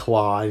 take his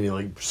claw and,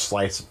 like,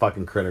 slice a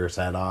fucking critter's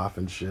head off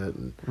and shit.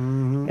 And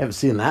you haven't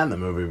seen that in the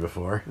movie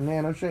before.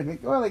 Yeah, no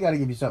shit. Well, they gotta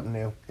give you something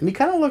new. And he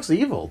kind of looks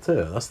evil,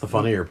 too. That's the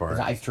funnier part.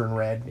 His eyes turn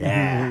red.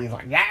 Yeah. He's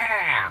like,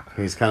 yeah!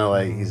 He's kind of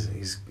like,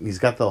 he's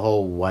got the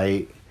whole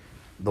white...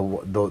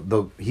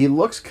 The he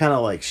looks kind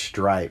of like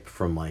Stripe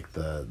from like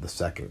the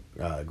second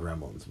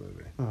Gremlins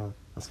movie.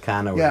 That's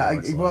kind of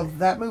well,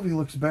 that movie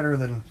looks better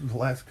than the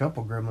last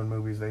couple Gremlin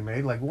movies they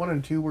made. Like 1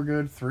 and 2 were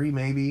good, 3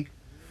 maybe.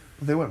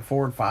 But they went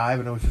 4 and 5,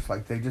 and it was just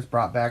like they just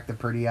brought back the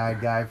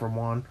pretty-eyed guy from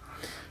 1.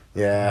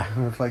 Yeah,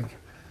 and it's like,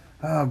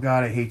 oh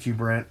god, I hate you,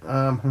 Brent.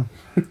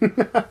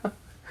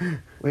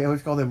 We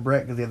always called him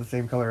Brent because he had the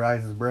same color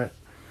eyes as Brent.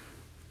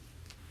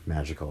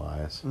 Magical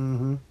eyes.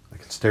 Mm-hmm. I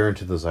could stare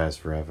into those eyes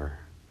forever.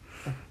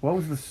 What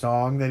was the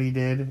song that he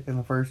did in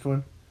the first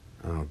one?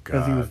 Oh, God.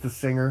 Because he was the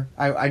singer.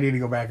 I need to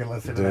go back and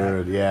listen to that.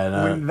 Dude, yeah.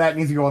 No. That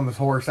needs to go on this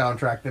horror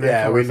soundtrack. The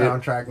next horror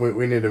soundtrack.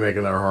 We need to make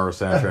another horror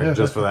soundtrack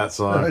just for that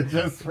song.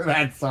 Just for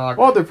that song.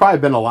 Well, there've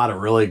probably been a lot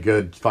of really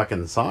good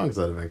fucking songs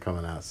that have been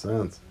coming out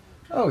since.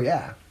 Oh,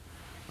 yeah.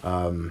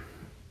 But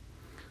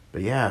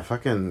yeah,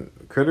 fucking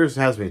Critters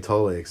has me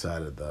totally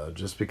excited, though.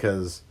 Just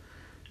because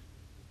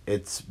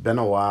it's been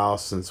a while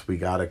since we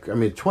got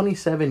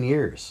 27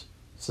 years.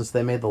 Since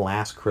they made the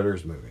last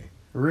Critters movie.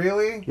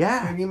 Really?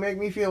 Yeah. Can you make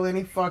me feel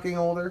any fucking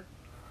older?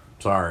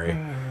 Sorry.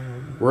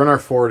 We're in our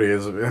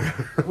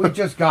 40s. We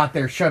just got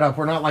there. Shut up.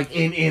 We're not like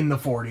in the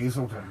 40s.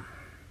 Okay.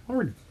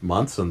 We're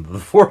months into the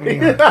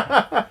 40s.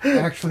 Yeah.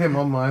 Actually,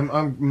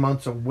 I'm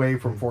months away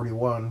from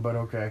 41, but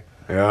okay.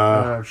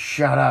 Yeah.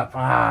 Shut up.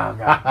 Ah,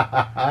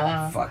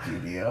 God. Fuck you,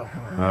 Dio.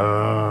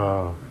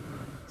 Oh.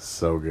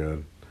 So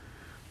good.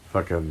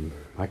 Fucking,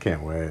 I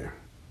can't wait.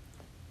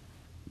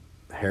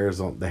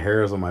 The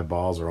hairs on my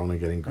balls are only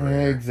getting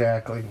grayer.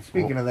 Exactly.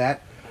 Speaking of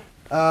that,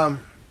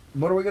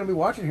 what are we going to be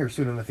watching here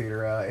soon in the theater?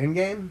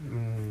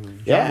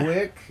 Endgame, John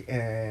Wick,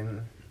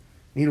 and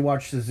need to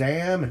watch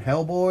Shazam and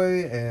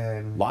Hellboy,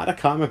 and a lot of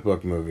comic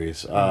book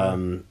movies.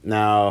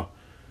 Now,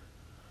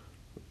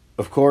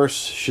 of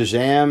course,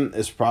 Shazam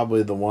is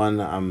probably the one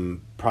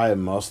I'm probably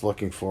most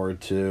looking forward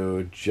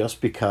to,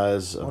 just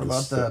because of what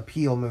about the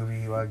Peel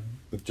movie?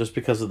 Just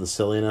because of the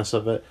silliness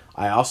of it.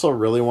 I also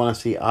really want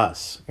to see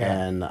Us,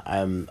 and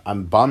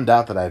I'm bummed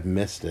out that I've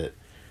missed it.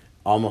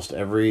 Almost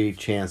every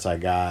chance I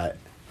got,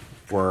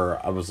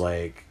 where I was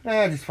like,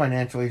 just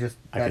financially, just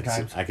bad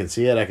times. I can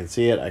see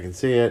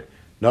it.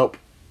 Nope,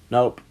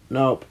 and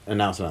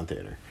now it's not in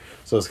theater.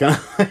 So it's kind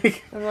of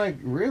like, I'm like,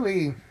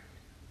 really?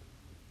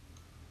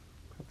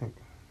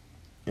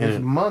 This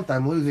month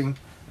I'm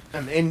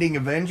ending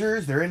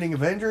Avengers. They're ending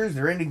Avengers.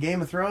 They're ending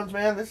Game of Thrones.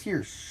 Man, this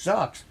year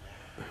sucks.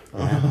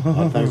 Yeah, a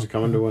lot of things are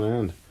coming to an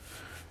end.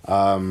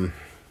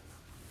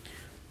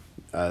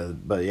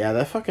 But yeah,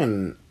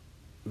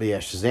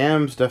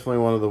 Shazam's definitely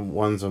one of the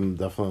ones I'm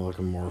definitely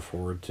looking more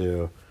forward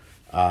to.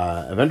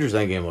 Avengers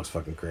Endgame looks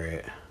fucking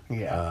great.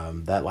 Yeah.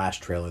 That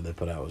last trailer they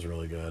put out was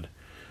really good.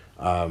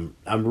 I'm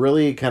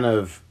really kind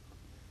of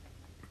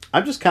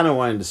I'm just kind of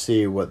wanting to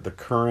see what the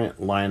current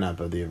lineup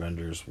of the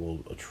Avengers will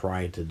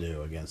try to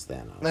do against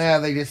Thanos. Nah,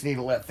 they just need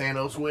to let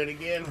Thanos win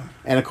again.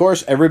 And of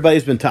course,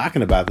 everybody's been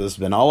talking about this. It's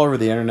been all over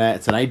the internet.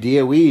 It's an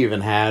idea we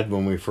even had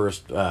when we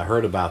first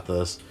heard about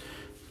this.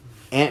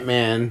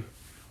 Ant-Man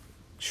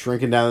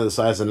shrinking down to the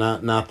size of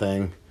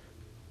nothing,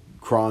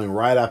 crawling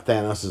right up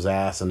Thanos'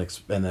 ass, and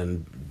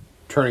then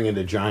turning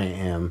into giant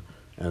him,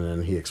 and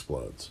then he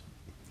explodes.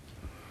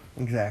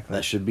 Exactly.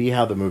 That should be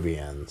how the movie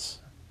ends.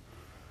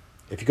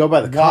 If you go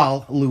by the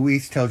While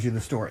Luis tells you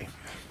the story.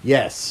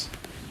 yes.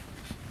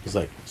 He's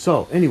like,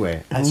 so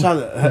anyway, I saw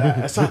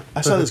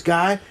this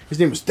guy. His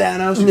name was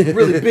Thanos. He was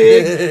really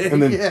big.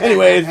 And then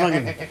anyway, it's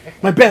fucking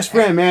my best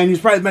friend, man. He's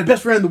probably my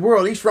best friend in the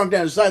world. He shrunk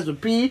down to the size of a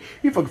pea.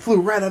 He fucking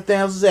flew right up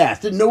Thanos' ass.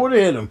 Didn't know where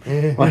to hit him.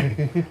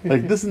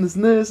 Like this and this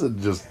and this,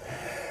 and just.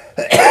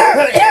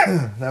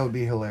 That would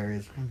be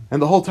hilarious.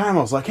 And the whole time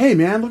I was like, hey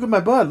man, look at my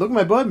bud. Look at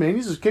my bud, man.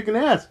 He's just kicking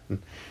ass.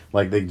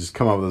 Like they just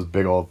come up with this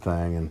big old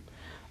thing, and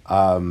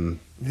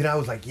then I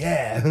was like,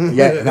 yeah.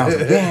 yeah, and I was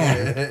like,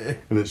 yeah.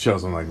 And it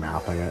shows him like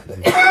mouthing it.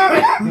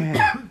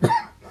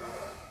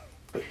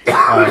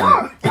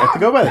 If to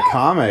go by the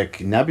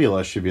comic,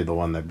 Nebula should be the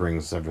one that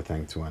brings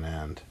everything to an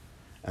end,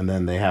 and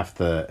then they have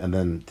to, and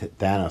then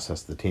Thanos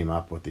has to team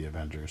up with the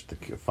Avengers to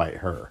fight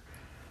her.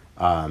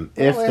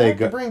 If well, they have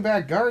to bring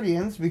back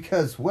Guardians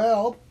because,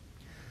 well,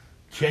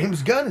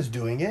 James Gunn is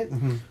doing it.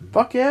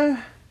 Fuck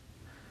yeah.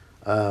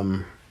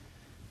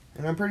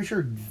 And I'm pretty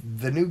sure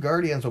the new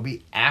Guardians will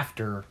be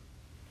after,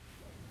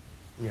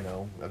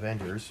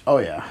 Avengers. Oh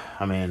yeah.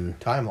 I mean,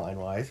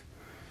 timeline-wise.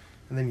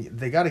 And then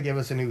they got to give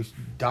us a new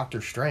Doctor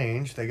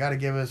Strange. They got to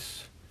give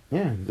us...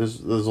 Yeah,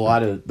 there's a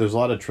lot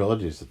of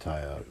trilogies to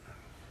tie up,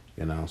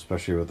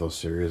 especially with those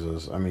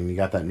series. I mean, you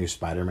got that new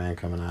Spider-Man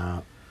coming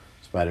out.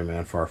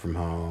 Spider-Man Far From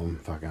Home,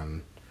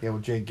 fucking... Yeah,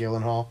 with Jake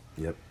Gyllenhaal.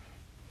 Yep.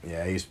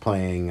 Yeah, he's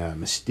playing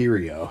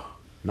Mysterio.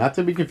 Not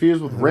to be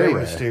confused with Ray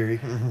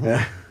Mysterio.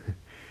 Yeah.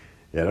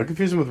 Yeah, don't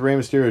confuse him with Rey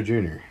Mysterio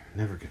Jr.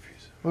 Never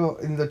confuse him. Well,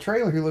 in the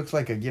trailer, he looks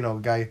like a,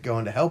 guy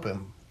going to help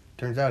him.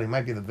 Turns out he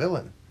might be the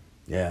villain.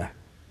 Yeah.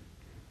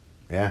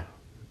 Yeah.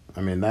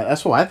 I mean,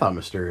 that's what I thought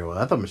Mysterio was.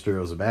 I thought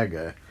Mysterio was a bad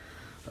guy.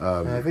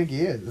 I think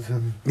he is.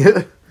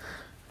 Yeah.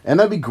 And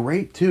that'd be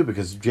great, too,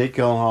 because Jake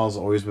Gyllenhaal's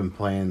always been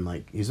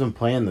playing, he's been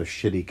playing those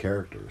shitty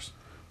characters.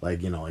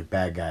 Like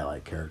bad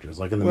guy-like characters.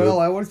 Like in the movie.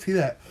 I want to see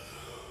that.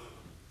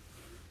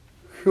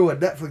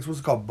 What, Netflix, what's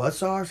it called?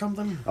 Buzzsaw or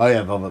something? Oh,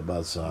 yeah, Velvet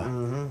Buzzsaw.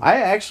 Mm-hmm. I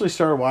actually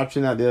started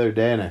watching that the other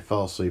day, and I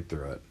fell asleep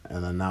through it.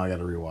 And then now I got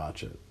to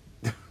rewatch it.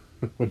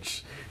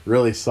 Which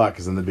really sucked,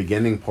 because in the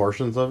beginning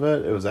portions of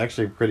it, it was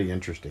actually pretty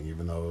interesting,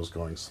 even though it was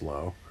going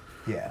slow.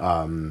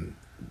 Yeah.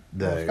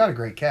 It's got a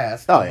great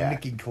cast. Oh, yeah.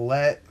 Nikki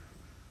Collette.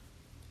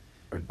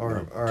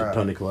 Or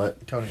Tony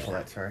Collette. Tony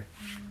Collette, sorry.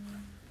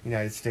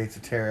 United States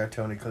of Terra,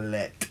 Tony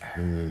Collette.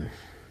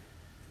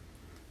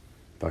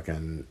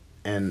 Fucking...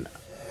 And...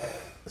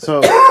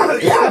 So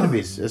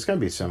it's gonna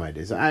be semi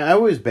decent. I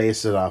always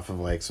base it off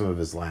of some of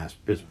his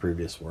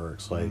previous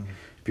works. Like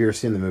if you ever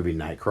seen the movie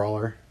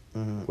Nightcrawler,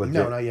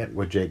 not yet,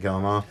 with Jake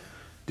Gyllenhaal,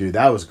 dude,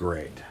 that was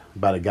great.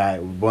 About a guy,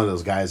 one of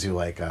those guys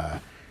who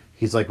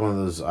he's like one of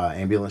those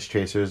ambulance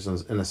chasers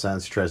in a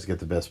sense. He tries to get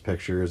the best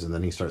pictures, and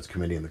then he starts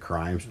committing the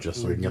crimes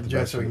just so he can get the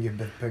best.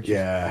 Pictures.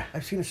 Yeah,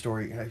 I've seen a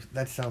story.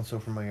 That sounds so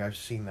familiar. I've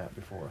seen that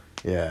before.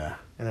 Yeah,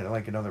 and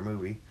another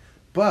movie.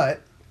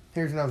 But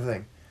here's another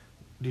thing.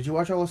 Did you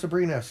watch all of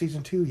Sabrina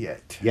season 2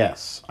 yet?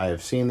 Yes, I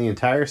have seen the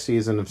entire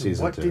season of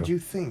season 2. What did you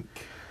think?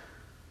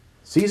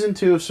 Season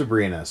 2 of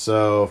Sabrina.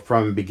 So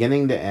from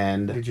beginning to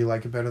end. Did you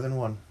like it better than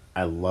 1?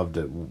 I loved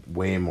it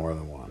way more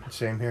than 1.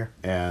 Same here.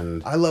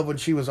 And I love when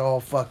she was all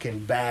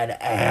fucking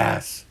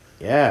badass.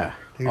 Yeah.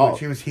 When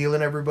she was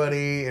healing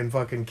everybody and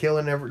fucking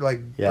killing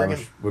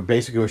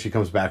basically when she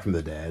comes back from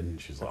the dead,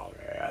 and she's like,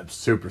 yeah, it's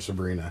super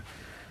Sabrina.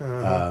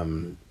 Uh-huh.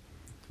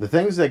 The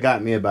things that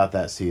got me about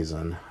that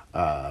season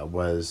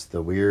was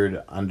the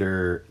weird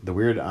under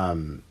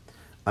storyline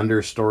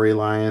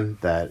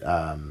that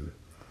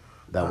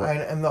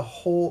and the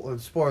whole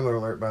spoiler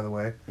alert, by the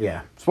way.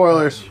 Yeah,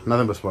 spoilers.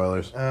 Nothing but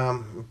spoilers.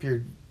 If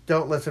you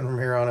don't listen from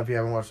here on, if you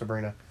haven't watched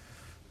Sabrina,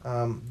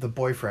 the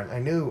boyfriend.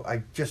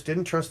 I just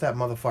didn't trust that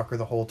motherfucker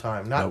the whole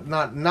time.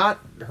 Not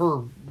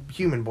her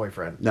human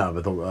boyfriend. No,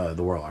 but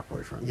the warlock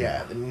boyfriend.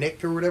 Yeah, the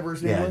Nick or whatever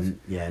his name was.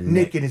 Yeah,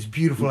 Nick and his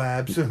beautiful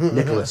abs.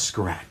 Nicholas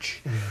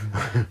Scratch.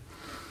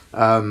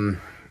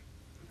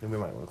 And we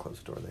might want to close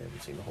the door. They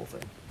haven't seen the whole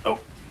thing. Oh,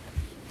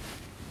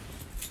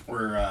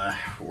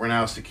 we're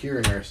now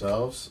securing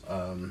ourselves.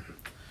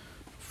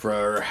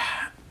 For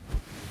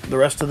the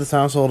rest of this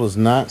household has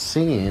not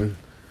seen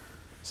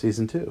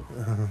season 2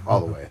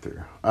 all the way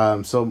through.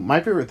 So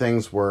my favorite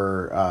things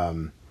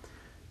were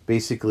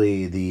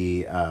basically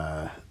the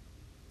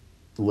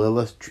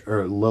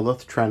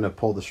Lilith trying to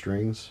pull the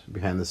strings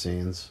behind the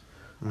scenes.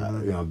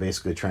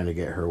 Basically trying to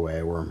get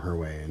worm her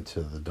way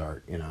into the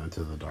dark,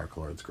 into the Dark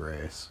Lord's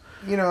grace.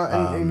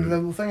 And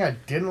the thing I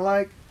didn't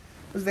like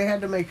was they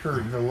had to make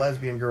her, the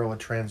lesbian girl, a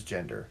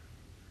transgender.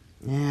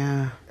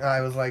 Yeah.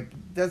 I was like,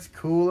 that's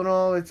cool and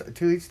all. It's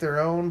to each their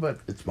own, but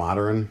It's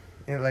modern.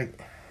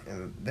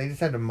 They just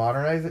had to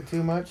modernize it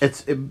too much.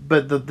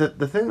 But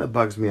the thing that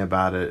bugs me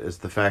about it is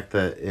the fact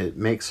that it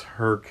makes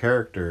her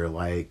character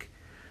like,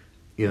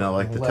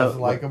 like less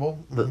likable.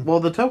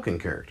 The token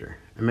character.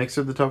 It makes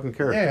her the token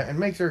character. Yeah, it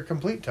makes her a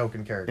complete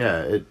token character.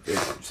 Yeah, it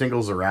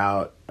singles her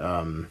out.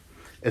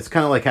 It's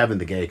kind of like having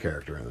the gay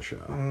character in the show.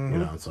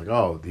 Mm-hmm. It's like,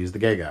 oh, he's the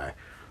gay guy.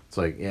 It's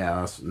like,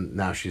 yeah,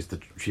 now she's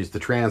the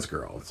trans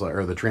girl. It's like,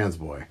 or the trans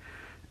boy,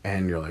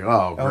 and you're like,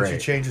 oh, great. Oh, and she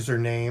changes her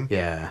name.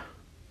 Yeah.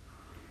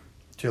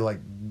 To like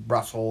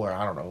Russell or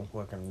I don't know,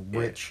 fucking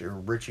Rich or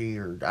Richie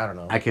or I don't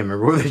know. I can't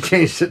remember what they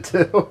changed it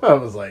to. I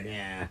was like,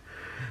 yeah.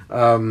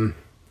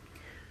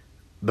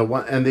 The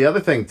one and the other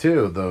thing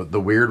too, the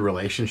weird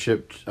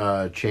relationship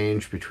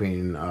change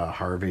between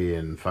Harvey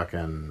and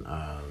fucking.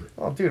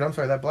 Oh, dude, I'm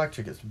sorry. That black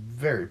chick is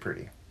very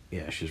pretty.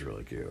 Yeah, she's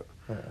really cute.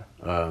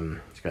 Yeah.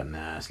 She's got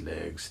nice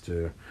legs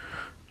too.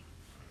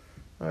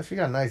 Well, she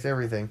got nice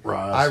everything.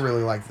 Roz. I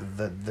really like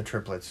the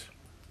triplets.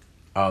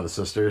 Oh, the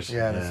sisters.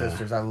 Yeah, the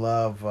sisters. I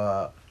love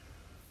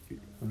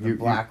the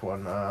black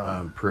one.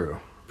 Prue.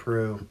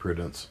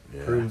 Prudence.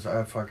 Yeah. Prudence.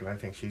 I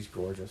think she's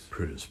gorgeous.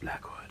 Prudence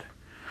Blackwood.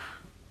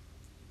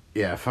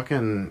 Yeah,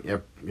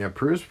 fucking yeah.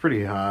 Prue's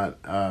pretty hot.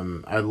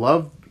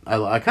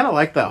 I kind of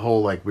like that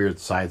whole like weird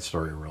side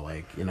story where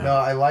like No,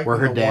 I like where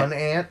when one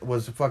aunt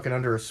was fucking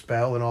under a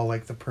spell and all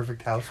like the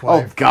perfect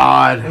housewife. Oh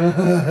God.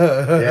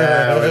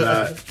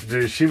 Yeah,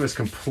 dude, she was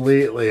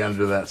completely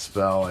under that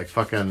spell. Like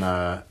fucking.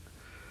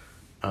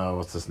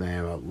 What's his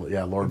name?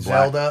 Lord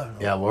Zelda.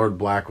 Lord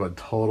Blackwood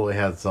totally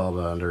had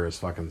Zelda under his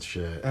fucking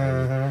shit.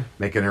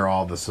 Making her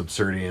all the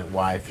subservient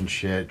wife and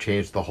shit.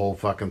 Changed the whole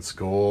fucking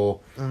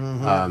school.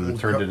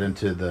 Turned it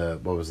into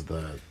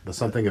the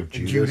something of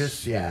Judas.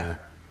 Judas, yeah.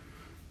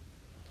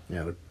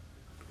 Yeah.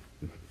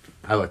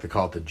 I like to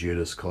call it the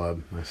Judas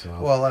Club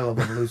myself. Well, I love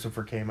when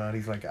Lucifer came out.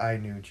 He's like, I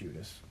knew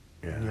Judas.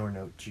 Yeah. And you're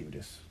no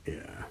Judas.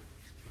 Yeah.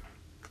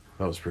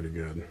 That was pretty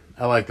good.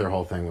 I like their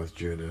whole thing with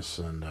Judas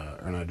and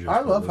or not Judas.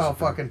 I love how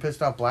fucking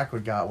pissed off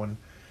Blackwood got when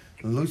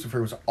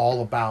Lucifer was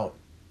all about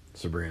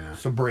Sabrina.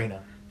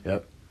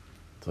 Yep.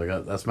 It's like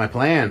that's my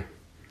plan.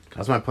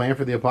 That's my plan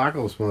for the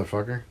apocalypse,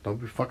 motherfucker. Don't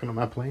be fucking up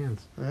my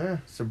plans. Yeah,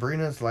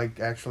 Sabrina's like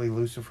actually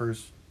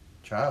Lucifer's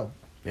child.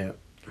 Yep.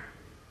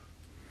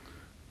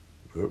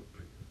 Oop.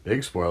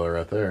 Big spoiler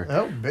right there.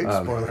 Oh, big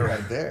spoiler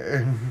right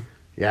there.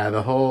 Yeah,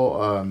 the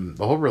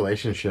whole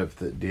relationship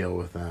that deal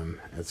with them,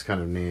 it's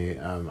kind of neat.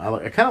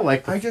 I kind of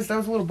like. I was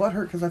a little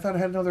butthurt because I thought I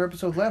had another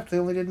episode left. They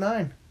only did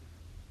 9.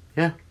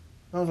 Yeah.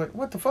 I was like,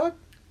 what the fuck?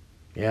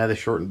 Yeah, they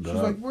shortened. She's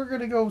like, we're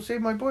gonna go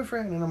save my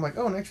boyfriend, and I'm like,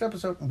 oh, next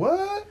episode.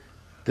 What?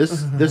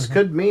 This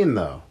could mean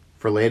though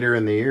for later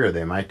in the year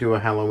they might do a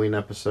Halloween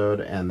episode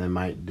and they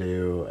might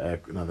do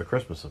another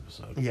Christmas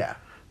episode. Yeah.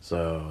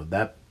 So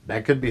that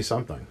could be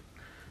something.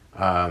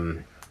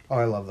 Oh,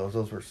 I love those.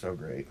 Those were so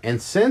great.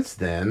 And since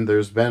then,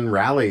 there's been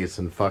rallies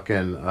and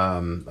fucking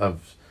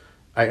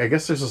I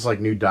guess there's this like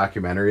new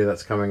documentary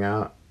that's coming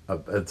out.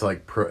 It's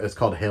like it's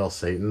called Hail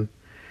Satan,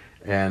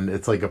 and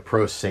it's like a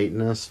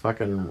pro-Satanist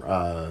fucking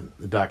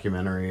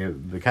documentary.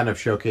 They're kind of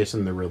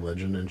showcasing the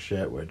religion and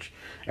shit, which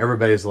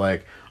everybody's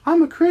like,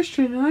 I'm a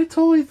Christian and I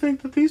totally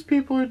think that these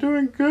people are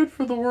doing good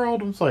for the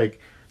world. It's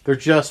like they're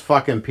just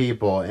fucking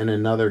people in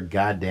another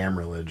goddamn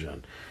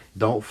religion.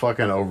 Don't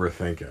fucking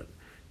overthink it.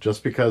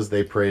 Just because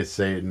they praise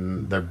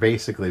Satan, they're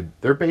basically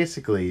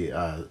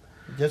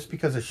just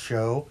because a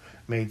show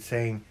made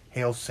saying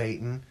 "Hail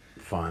Satan"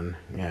 fun,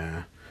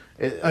 yeah,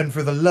 and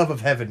for the love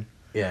of heaven,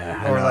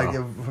 yeah, or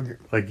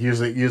like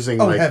using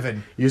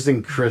heaven,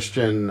 using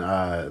Christian,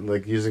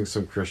 like using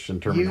some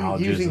Christian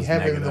terminology, using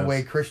heaven the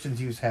way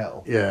Christians use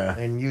hell, yeah,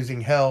 and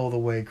using hell the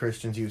way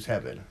Christians use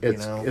heaven.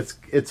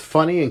 It's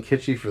funny and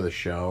kitschy for the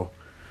show,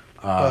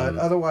 but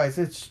otherwise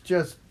it's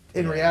just.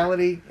 In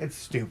reality, it's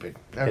stupid.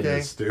 Okay? It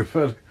is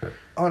stupid.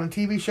 On a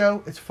TV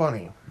show, it's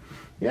funny.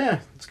 Yeah,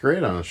 it's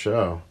great on a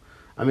show.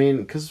 I mean,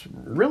 because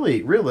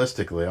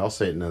realistically, all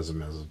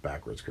Satanism is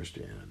backwards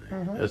Christianity.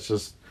 It's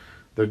just,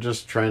 they're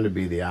just trying to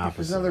be the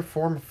opposite. It's another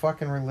form of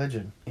fucking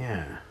religion.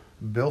 Yeah.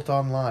 Built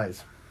on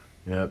lies.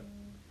 Yep.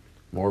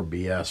 More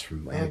BS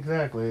from...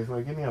 Exactly. It's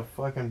like, give me a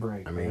fucking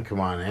break. I mean, come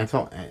on.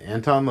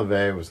 Anton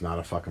LaVey was not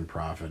a fucking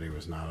prophet. He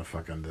was not a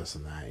fucking this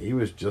and that. He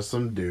was just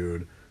some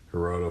dude who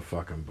wrote a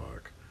fucking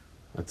book.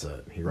 That's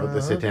it. He wrote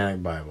the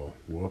Satanic Bible.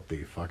 Whoop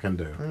the fucking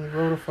do. He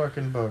wrote a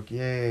fucking book.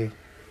 Yay.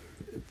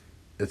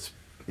 I've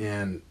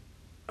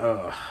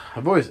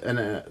always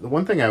the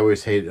one thing I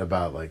always hate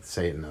about like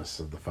Satanists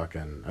of the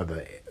fucking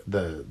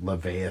the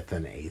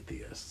Leviathan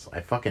atheists. I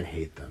fucking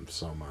hate them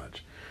so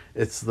much.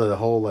 It's the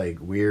whole like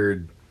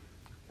weird.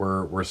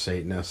 We're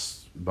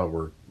Satanists, but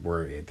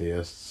we're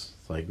atheists.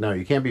 It's like no,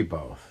 you can't be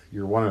both.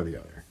 You're one or the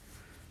other.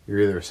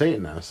 You're either a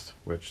Satanist,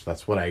 which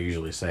that's what I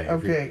usually say.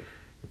 Okay.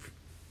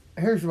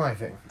 Here's my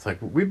thing. It's like,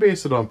 we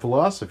base it on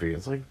philosophy.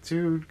 It's like,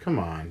 dude, come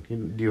on.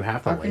 Do you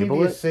have to label it? How can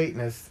you be a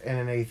Satanist and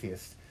an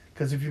atheist?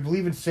 Because if you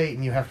believe in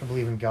Satan, you have to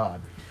believe in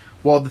God.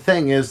 Well, the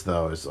thing is,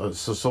 though, is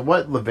so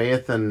what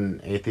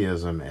Leviathan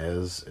atheism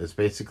is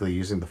basically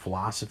using the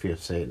philosophy of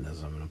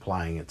Satanism and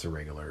applying it to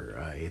regular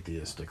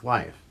atheistic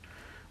life,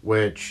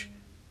 which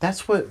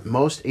that's what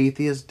most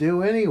atheists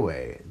do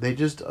anyway. They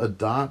just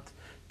adopt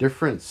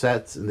different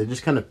sets and they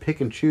just kind of pick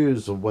and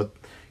choose of what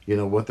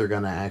they're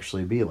gonna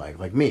actually be like.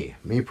 Like me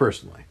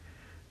personally,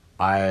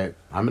 I'm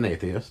an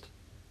atheist.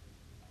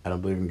 I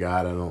don't believe in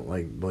God. I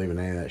don't believe in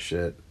any of that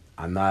shit.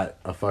 I'm not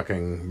a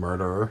fucking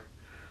murderer.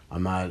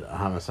 I'm not a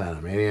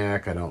homicidal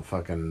maniac. I don't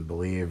fucking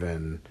believe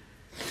in,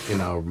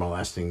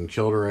 molesting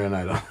children.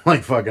 I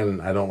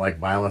don't like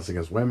violence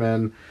against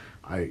women.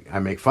 I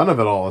make fun of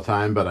it all the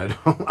time, but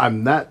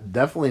I'm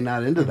definitely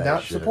not into that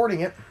not shit.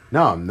 supporting it.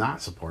 No, I'm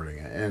not supporting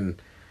it. And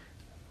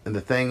the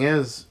thing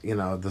is,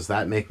 does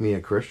that make me a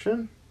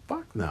Christian?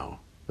 Fuck no.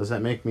 Does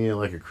that make me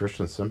like a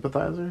Christian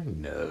sympathizer?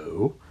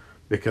 No.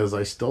 Because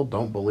I still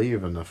don't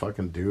believe in the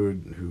fucking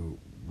dude who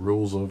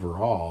rules over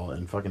all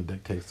and fucking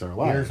dictates their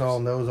lives. Here's all,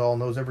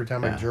 knows every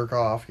time I jerk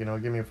off.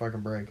 Give me a fucking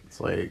break. It's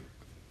like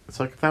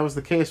if that was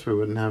the case, we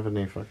wouldn't have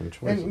any fucking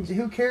choices. And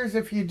who cares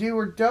if you do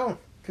or don't?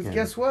 Because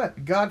guess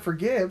what? God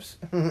forgives.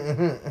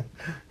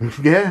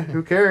 Yeah,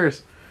 who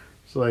cares?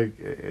 It's like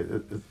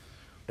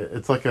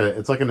it's like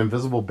an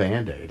invisible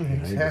Band-Aid.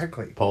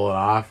 Exactly. You just pull it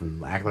off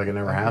and act like it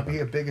never happened.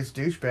 Be a biggest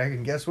douchebag,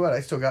 and guess what? I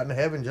still got into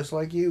heaven just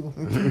like you.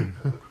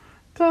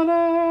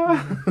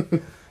 Ta-da!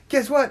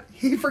 Guess what?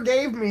 He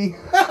forgave me.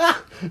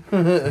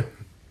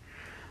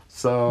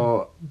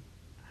 So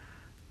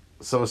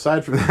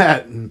aside from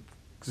that,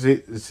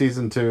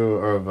 season 2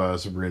 of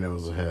Sabrina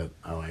was a hit.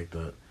 I liked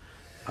it.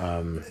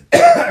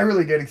 I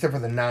really did, except for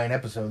the 9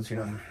 episodes,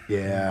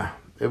 Yeah,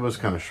 it was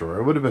kind of short.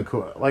 It would have been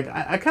cool. Like,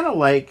 I kind of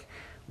like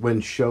when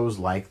shows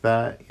like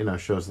that,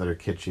 shows that are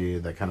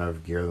kitschy, that kind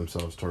of gear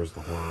themselves towards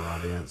the horror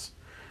audience.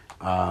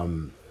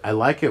 I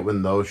like it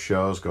when those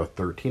shows go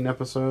 13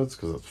 episodes,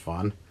 because it's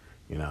fun.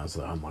 It's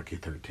the unlucky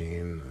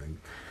 13.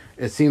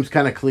 It seems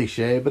kind of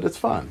cliche, but it's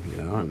fun,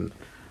 And,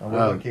 we're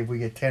lucky if we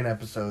get 10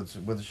 episodes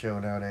with a show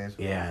nowadays.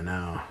 Yeah, I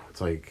know. It's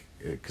like,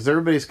 because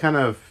everybody's kind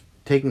of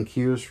taking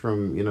cues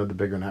from, the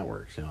bigger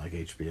networks, like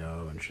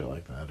HBO and shit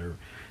like that. Or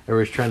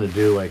everybody's trying to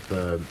do, like,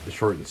 the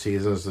shortened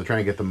seasons. They're trying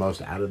to get the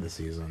most out of the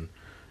season.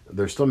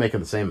 They're still making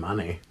the same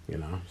money,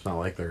 It's not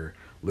like they're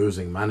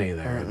losing money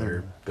there.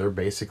 Mm-hmm. They're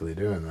basically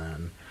doing that.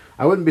 And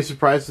I wouldn't be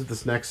surprised if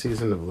this next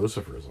season of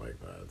Lucifer is like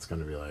that. It's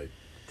going to be like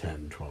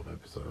 10, 12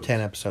 episodes.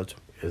 10 episodes.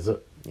 Is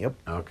it? Yep.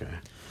 Okay.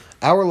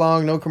 Hour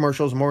long, no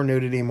commercials, more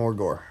nudity, more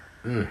gore.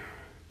 Well,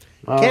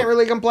 Can't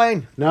really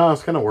complain. No,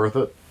 it's kind of worth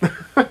it.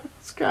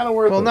 It's kind of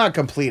worth it. Well, not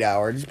complete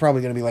hour. It's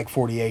probably going to be like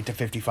 48 to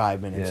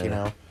 55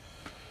 minutes,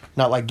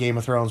 Not like Game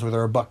of Thrones where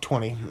they're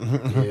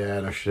 $1.20. Yeah,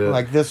 no shit.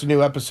 Like this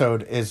new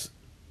episode is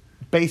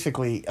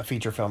basically a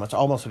feature film. It's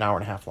almost an hour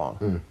and a half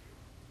long.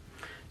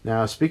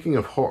 Now, speaking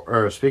of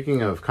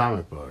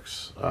comic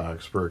books,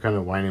 because we're kind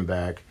of winding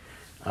back.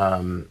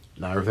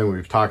 Now, everything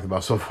we've talked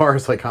about so far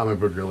is like comic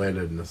book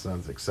related in a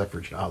sense, except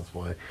for Child's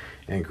Play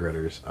and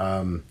Critters.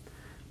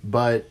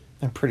 But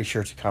I'm pretty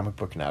sure it's a comic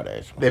book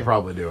nowadays. they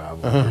probably do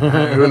have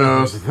one. Who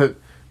knows?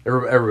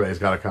 Everybody's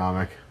got a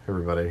comic.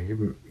 Everybody,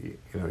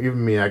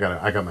 even me. I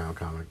got my own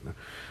comic.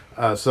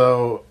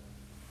 So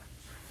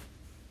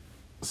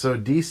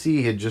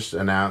DC had just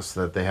announced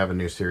that they have a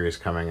new series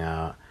coming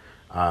out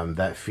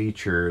that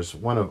features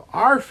one of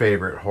our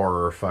favorite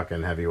horror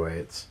fucking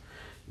heavyweights,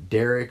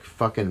 Derek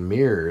fucking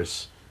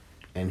Mears,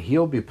 and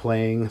he'll be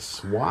playing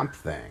Swamp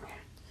Thing.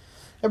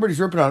 Everybody's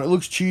ripping on it. It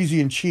looks cheesy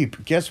and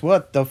cheap. Guess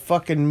what? The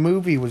fucking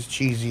movie was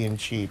cheesy and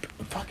cheap.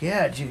 Fuck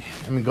yeah, dude.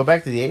 I mean, go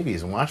back to the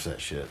 80s and watch that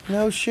shit.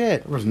 No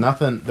shit. There was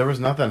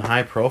nothing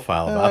high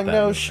profile about that.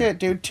 No movie. shit,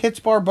 dude. Tits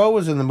Barbeau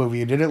was in the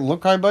movie. Did it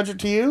look high budget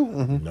to you?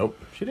 Mm-hmm. Nope.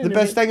 She didn't. The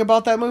best thing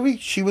about that movie?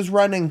 She was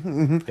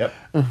running. Yep.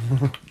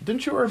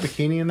 Didn't you wear a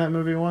bikini in that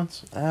movie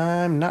once?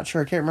 I'm not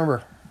sure. I can't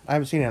remember. I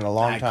haven't seen it in a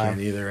long time. I can't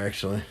either,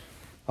 actually.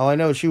 All I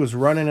know is she was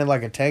running in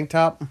like a tank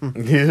top.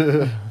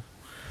 Yeah.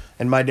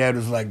 And my dad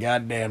was like,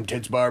 "Goddamn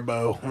Tits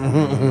Barbeau."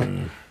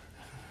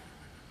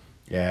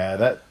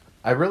 Yeah,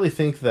 I really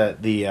think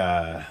that the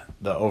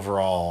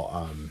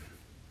overall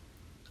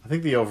I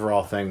think the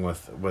overall thing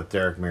with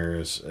Derek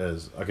Mears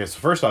is okay. So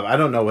first off, I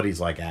don't know what he's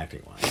like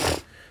acting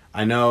wise.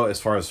 I know as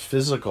far as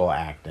physical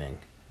acting,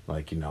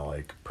 like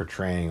like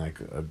portraying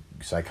like a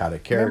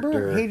psychotic character.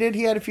 Remember,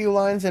 he had a few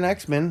lines in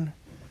X-Men.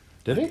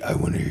 Did he? I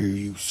want to hear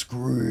you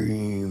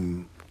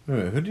scream.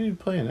 Wait, who did he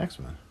play in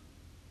X-Men?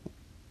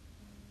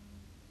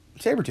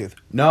 Sabretooth.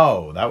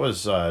 No, that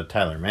was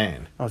Tyler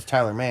Mane. Oh, it's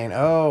Tyler Mane.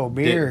 Oh,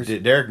 Mears.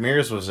 Derek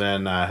Mears was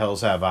in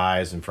Hills Have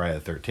Eyes and Friday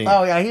the 13th.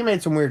 Oh, yeah, he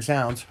made some weird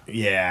sounds.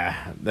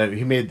 Yeah,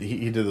 he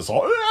did this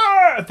whole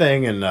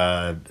thing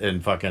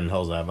in fucking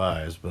Hills Have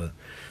Eyes, but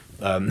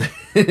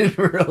he didn't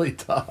really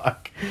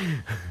talk.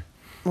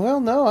 Well,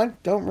 no, I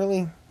don't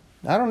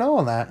know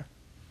on that.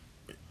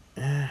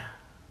 I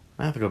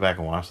have to go back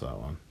and watch that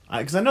one.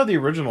 Because I know the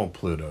original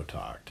Pluto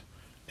talked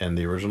in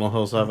the original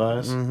Hills Have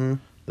Eyes. Mm-hmm.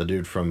 The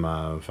dude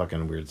from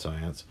fucking Weird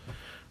Science.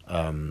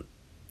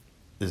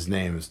 His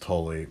name is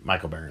totally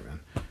Michael Berryman.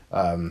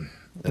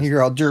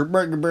 You're all jerk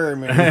burger burger,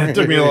 man. It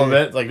took me a little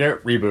bit. Like, there,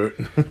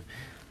 reboot.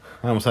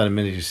 I almost had a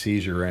mini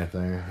seizure right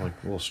there. Like,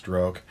 a little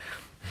stroke.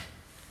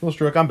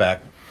 I'm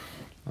back.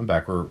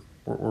 We're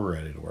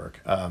ready to work.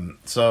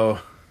 So...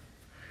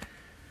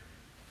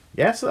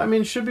 Yeah, so, I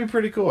mean, it should be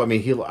pretty cool. I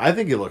mean, I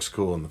think he looks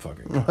cool in the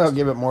fucking costume. I'll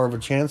give it more of a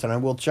chance, and I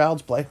will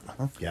Child's Play.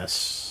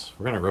 Yes.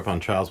 We're going to rip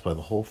on Child's Play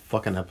the whole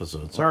fucking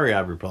episode. Sorry,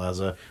 Aubrey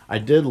Plaza. I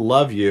did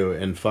love you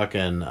in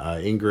fucking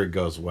Ingrid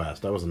Goes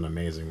West. That was an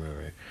amazing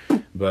movie.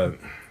 But,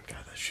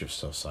 God, that shit's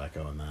so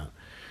psycho in that.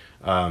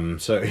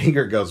 So,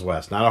 Ingrid Goes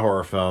West, not a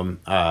horror film.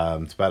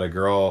 It's about a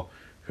girl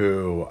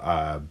who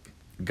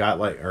she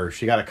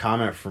got a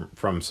comment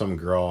from some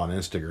girl on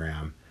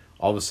Instagram.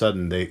 All of a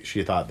sudden,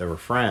 she thought they were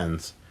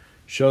friends.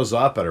 Shows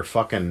up at her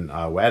fucking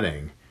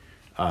wedding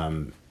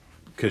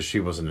because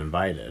she wasn't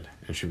invited.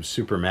 And she was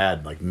super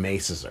mad, like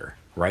maces her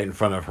right in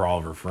front of all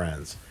of her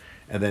friends.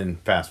 And then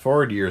fast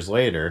forward years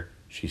later,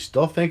 she's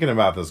still thinking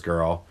about this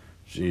girl.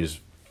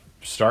 She's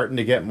starting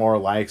to get more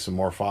likes and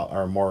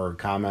more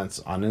comments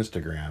on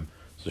Instagram.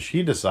 So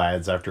she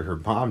decides after her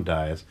mom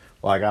dies,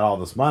 well, I got all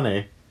this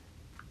money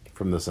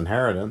from this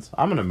inheritance.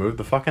 I'm going to move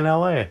to fucking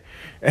LA.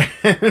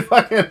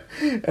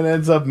 And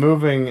ends up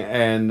moving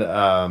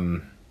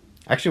and...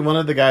 Actually, one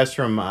of the guys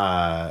from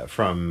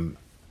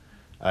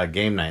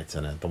Game Night's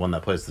in it. The one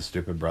that plays the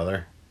stupid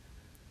brother.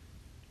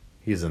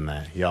 He's in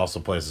that. He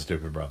also plays the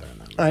stupid brother in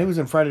that movie. He was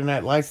in Friday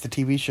Night Lights, the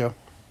TV show.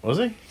 Was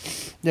he?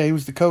 Yeah, he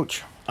was the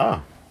coach.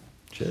 Oh,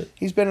 shit.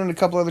 He's been in a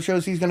couple other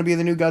shows. He's going to be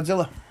the new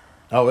Godzilla.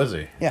 Oh, is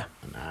he? Yeah.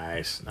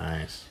 Nice.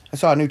 I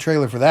saw a new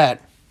trailer for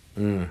that.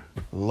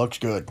 Looks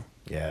good.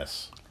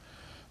 Yes.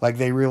 Like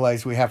they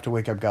realize we have to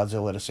wake up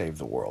Godzilla to save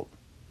the world.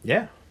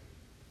 Yeah.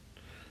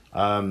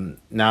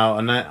 Now,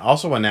 and that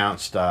also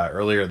announced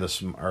earlier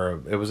this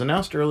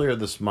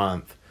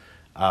month.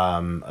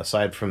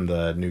 Aside from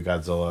the new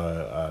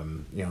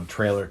Godzilla,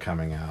 trailer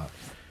coming out,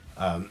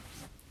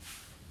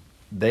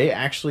 they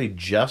actually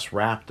just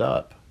wrapped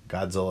up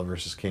Godzilla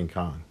vs. King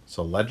Kong.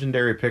 So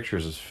Legendary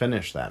Pictures has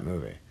finished that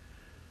movie,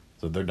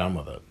 so they're done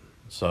with it.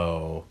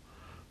 So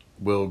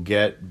we'll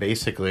get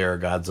basically our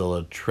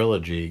Godzilla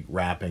trilogy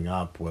wrapping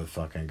up with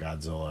fucking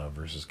Godzilla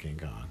vs. King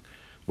Kong,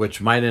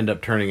 which might end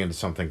up turning into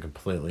something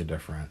completely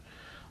different.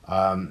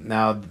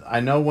 Now,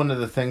 I know one of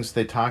the things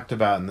they talked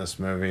about in this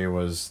movie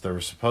was there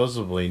were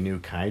supposedly new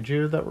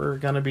kaiju that were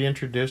going to be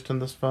introduced in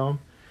this film.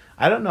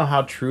 I don't know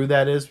how true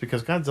that is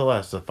because Godzilla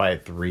has to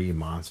fight 3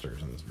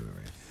 monsters in this movie.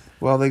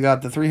 Well, they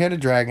got the 3-headed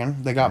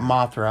dragon. They got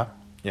Mothra.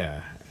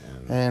 Yeah.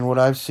 And what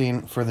I've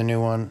seen for the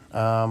new one...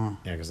 yeah,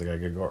 because they got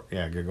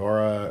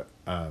Gagora,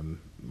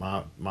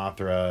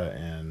 Mothra,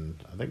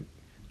 and I think...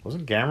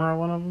 Wasn't Gamera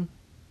one of them?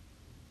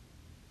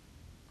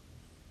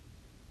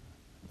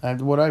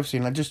 And what I've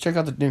seen, just check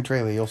out the new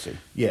trailer. You'll see.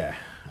 Yeah,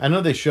 I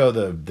know they show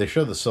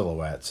the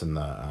silhouettes in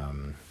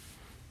the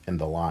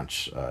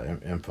launch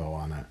info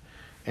on it,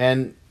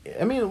 and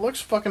I mean it looks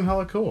fucking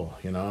hella cool,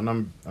 and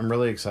I'm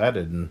really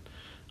excited, and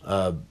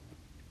I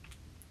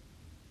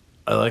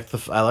like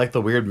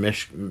the weird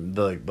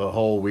the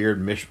whole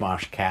weird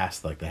mishmash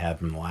cast like they had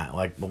from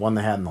the one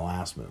they had in the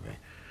last movie.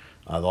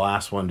 The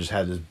last one just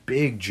had this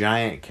big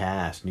giant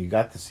cast, and you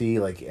got to see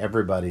like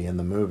everybody in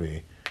the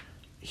movie.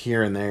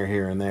 Here and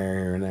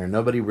there.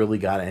 Nobody really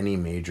got any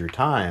major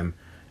time.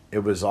 It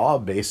was all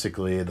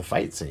basically the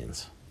fight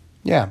scenes.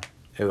 Yeah.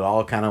 It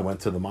all kind of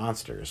went to the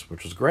monsters,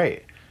 which was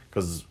great.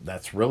 Because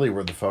that's really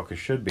where the focus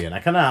should be. And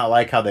I kind of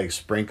like how they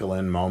sprinkle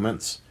in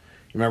moments.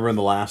 You remember in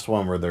the last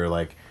one where they're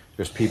like,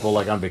 there's people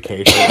like on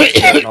vacation,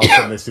 and all of a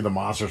sudden they see the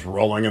monsters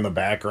rolling in the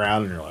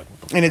background, and you're like, what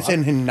the And fuck?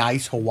 it's in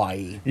nice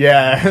Hawaii.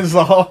 Yeah, it's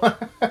all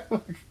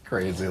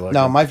crazy looking.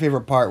 No, my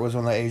favorite part was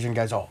when the Asian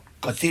guy's all,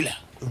 Godzilla.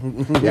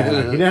 Yeah,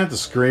 he didn't have to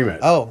scream it.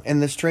 Oh,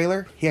 in this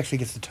trailer, he actually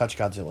gets to touch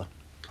Godzilla.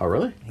 Oh,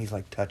 really? He's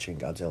like touching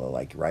Godzilla,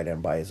 like right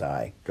in by his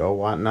eye. Go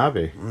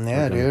Watanabe.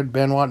 Yeah, dude.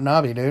 Ben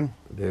Watanabe, dude.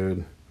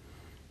 Dude.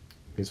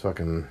 He's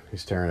tearing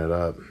it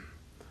up.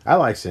 I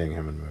like seeing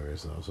him in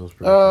movies, though, so it's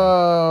pretty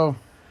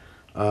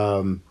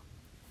fun.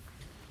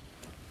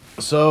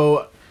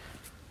 So,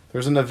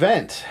 there's an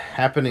event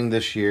happening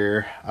this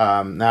year.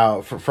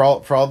 Now,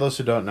 for all those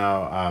who don't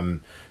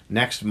know,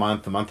 next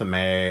month, the month of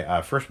May,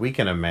 first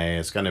weekend of May,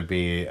 is going to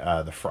be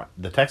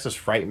the Texas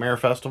Frightmare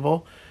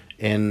Festival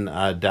in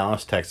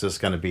Dallas, Texas.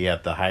 Going to be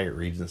at the Hyatt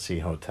Regency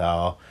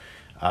Hotel.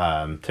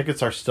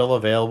 Tickets are still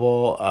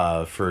available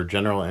for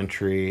general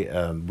entry.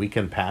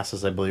 Weekend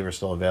passes, I believe, are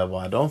still available.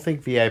 I don't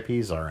think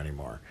VIPs are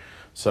anymore.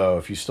 So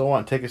if you still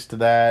want tickets to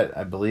that,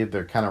 I believe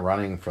they're kind of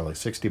running for like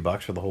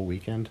 $60 for the whole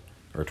weekend,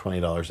 or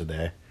 $20 a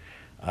day.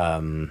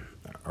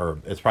 Or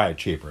it's probably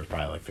cheaper. It's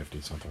probably like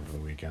 50 something for the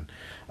weekend.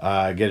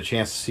 Get a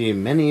chance to see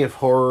many of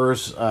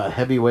horror's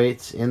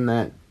heavyweights in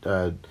that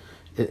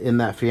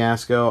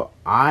fiasco.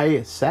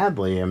 I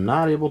sadly am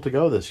not able to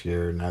go this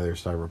year. Neither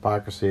is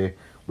Cyberpocracy.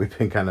 We've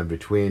been kind of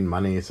between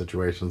money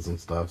situations and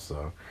stuff,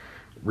 so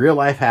real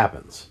life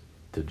happens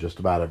to just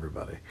about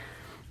everybody.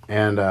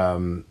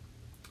 And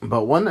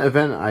but one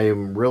event I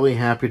am really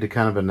happy to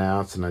kind of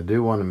announce, and I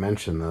do want to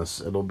mention this.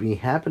 It'll be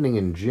happening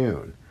in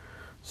June.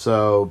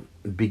 So,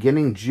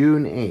 beginning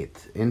June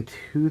 8th in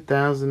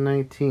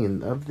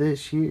 2019 of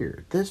this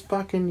year, this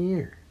fucking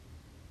year,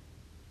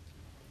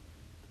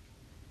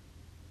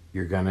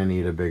 you're gonna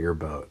need a bigger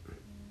boat.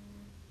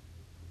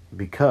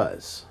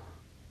 Because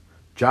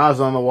Jaws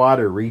on the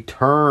Water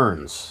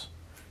returns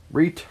to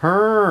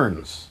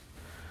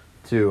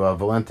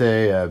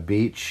Valente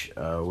Beach,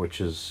 which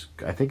is,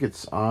 I think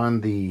it's on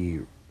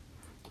the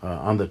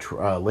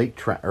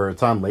Lake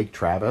it's on Lake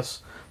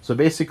Travis. So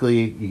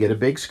basically, you get a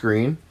big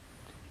screen,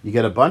 you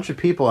get a bunch of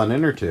people on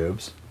inner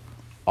tubes,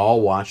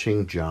 all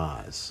watching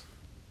Jaws.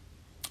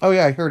 Oh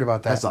yeah, I heard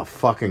about that. That's a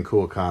fucking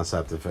cool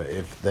concept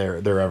if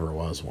there ever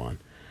was one.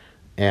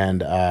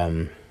 And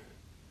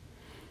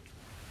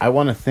I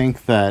want to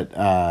think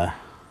that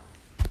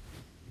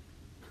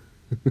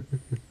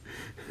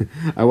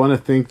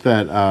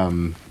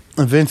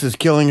Vince is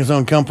killing his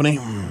own company.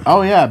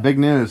 Oh yeah, big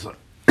news.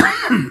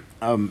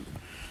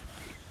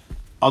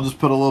 I'll just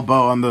put a little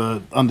bow on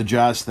the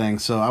Jaws thing.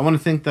 So I want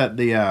to think that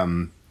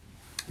the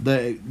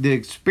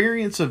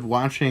experience of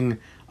watching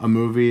a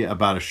movie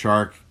about a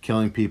shark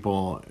killing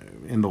people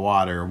in the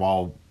water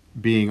while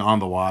being on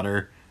the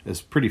water is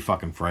pretty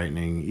fucking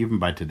frightening, even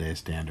by today's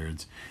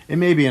standards. It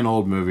may be an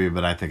old movie,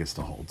 but I think it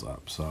still holds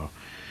up. So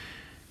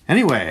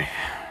anyway,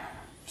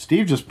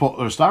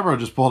 Stavro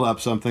just pulled up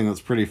something that's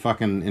pretty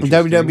fucking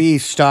interesting. WWE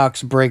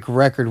stocks break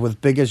record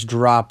with biggest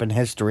drop in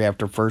history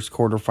after first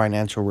quarter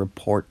financial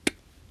report.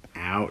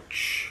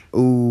 Ouch.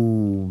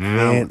 Ooh,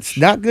 Vince.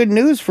 Not good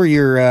news for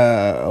your,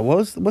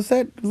 what's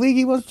that league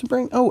he wants to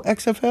bring? Oh,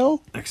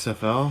 XFL?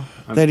 XFL?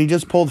 That he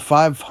just pulled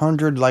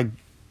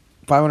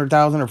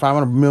 500,000 or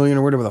 500 million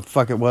or whatever the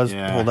fuck it was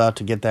pulled out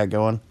to get that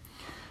going.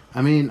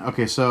 I mean,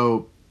 okay,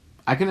 so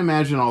I can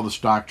imagine all the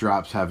stock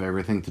drops have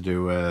everything to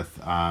do with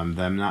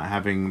them not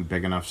having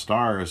big enough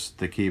stars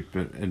to keep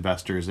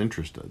investors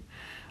interested.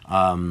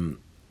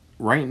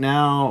 Right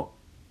now,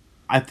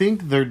 I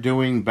think they're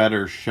doing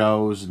better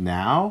shows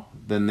now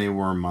than they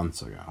were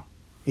months ago.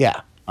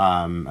 Yeah.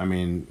 I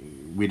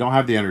mean, we don't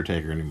have The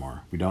Undertaker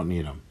anymore. We don't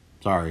need him.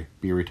 Sorry,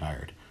 be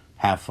retired.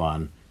 Have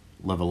fun.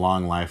 Live a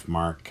long life,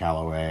 Mark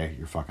Calloway.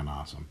 You're fucking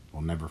awesome.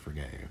 We'll never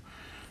forget you.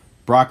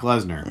 Brock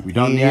Lesnar. We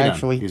don't need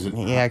him.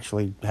 He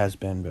actually has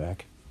been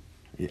back.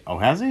 Oh,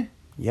 has he?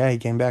 Yeah, he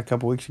came back a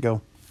couple weeks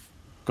ago.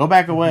 Go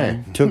back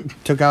away.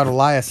 Took out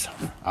Elias.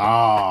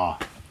 Oh,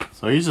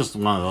 so he's just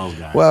one of those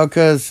guys. Well,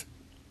 because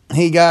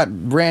he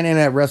ran in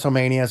at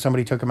WrestleMania.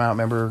 Somebody took him out.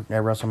 Remember,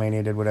 at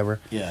WrestleMania, did whatever.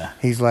 Yeah.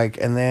 He's like,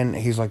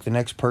 the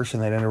next person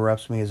that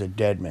interrupts me is a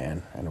dead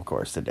man. And of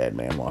course, the dead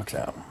man walks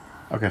out.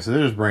 Okay, so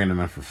they're just bringing him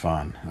in for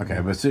fun.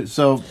 Okay, but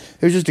so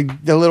it was just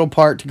a little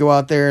part to go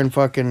out there and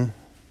fucking.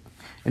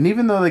 And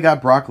even though they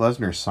got Brock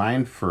Lesnar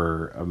signed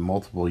for a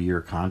multiple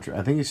year contract,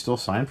 I think he's still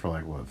signed for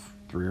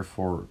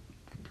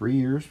 3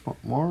 years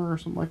more or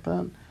something like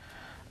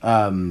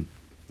that.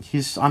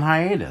 He's on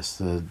hiatus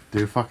to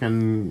do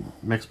fucking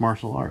mixed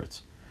martial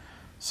arts.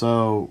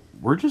 So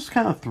we're just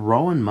kind of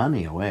throwing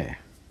money away,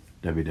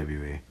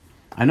 WWE.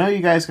 I know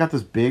you guys got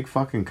this big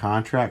fucking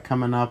contract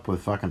coming up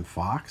with fucking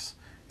Fox.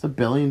 It's $1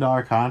 billion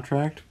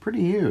contract,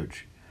 pretty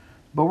huge.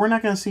 But we're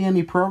not going to see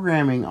any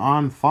programming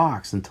on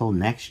Fox until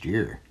next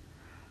year.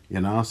 You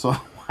know, so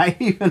why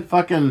even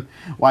fucking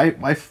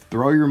why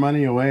throw your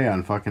money away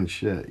on fucking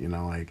shit? You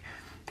know, like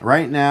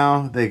right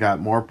now they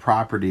got more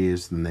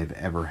properties than they've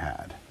ever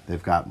had.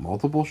 They've got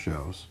multiple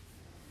shows.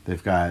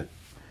 They've got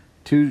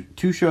two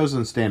shows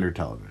on standard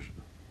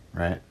television,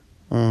 right?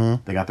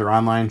 Mm-hmm. They got their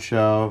online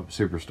show,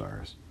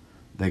 Superstars.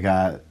 They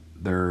got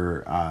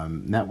their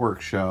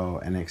network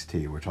show,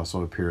 NXT, which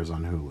also appears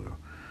on Hulu.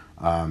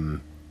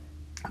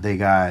 They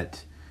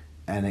got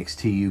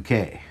NXT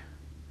UK.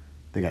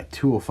 They got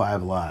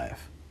 205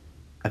 Live.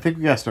 I think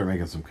we got to start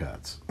making some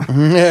cuts.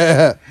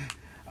 I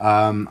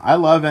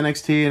love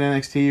NXT and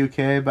NXT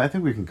UK, but I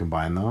think we can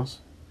combine those,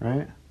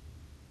 right?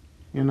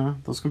 You know,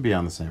 those can be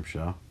on the same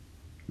show.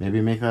 Maybe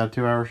make that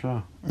a 2-hour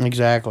show.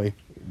 Exactly.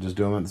 Just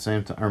do them at the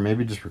same time, or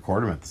maybe just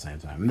record them at the same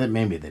time.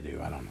 Maybe they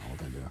do. I don't know what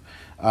they do.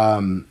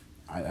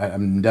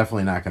 I'm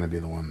definitely not going to be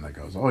the one that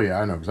goes, oh yeah,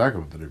 I know exactly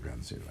what they do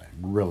behind the scenes. I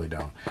really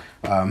don't.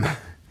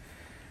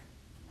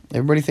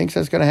 Everybody thinks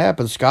that's going to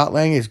happen. Scott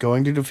Lang is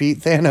going to defeat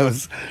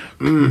Thanos.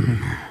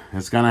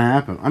 It's going to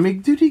happen. I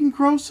mean, dude, he can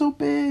grow so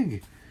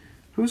big.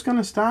 Who's going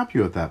to stop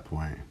you at that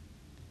point?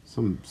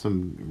 Some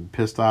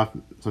pissed off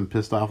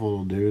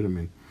little dude. I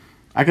mean,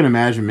 I can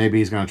imagine maybe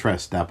he's going to try to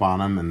step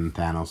on him and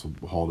Thanos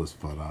will hold his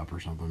foot up or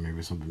something.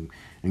 Maybe some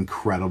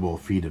incredible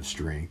feat of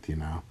strength, you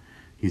know.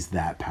 He's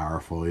that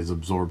powerful. He's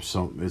absorbed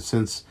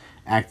since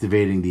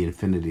activating the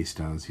Infinity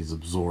Stones, he's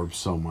absorbed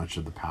so much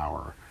of the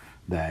power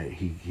that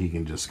he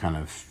can just kind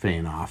of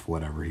feign off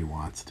whatever he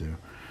wants to.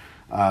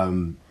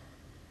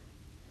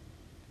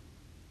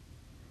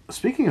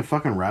 Speaking of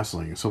fucking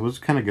wrestling, so let's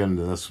kind of get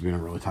into this. We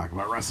don't really talk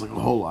about wrestling a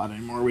whole lot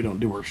anymore. We don't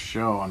do our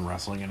show on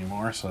wrestling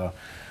anymore, so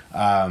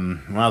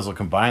might as well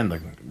combine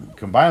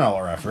all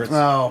our efforts.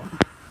 No.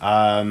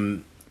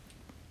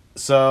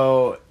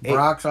 So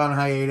Brock's on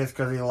hiatus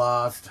because he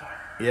lost.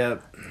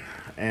 Yep,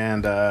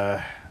 and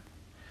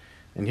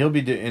And he'll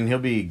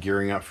be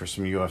gearing up for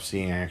some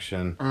UFC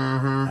action.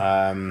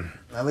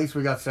 Mm-hmm. At least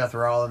we got Seth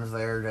Rollins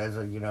there as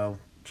a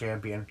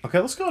champion. Okay,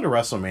 let's go into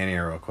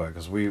WrestleMania real quick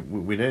because we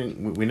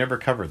never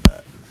covered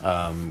that.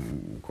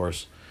 Of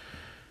course,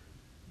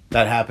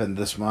 that happened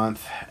this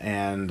month,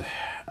 and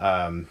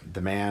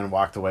the man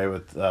walked away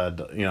with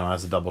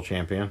as a double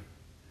champion.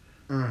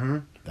 Mm-hmm.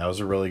 That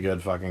was a really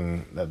good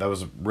fucking. That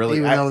was really.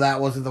 Even though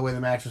that wasn't the way the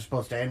match was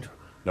supposed to end.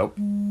 Nope.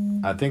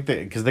 I think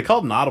because they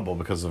called an audible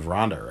because of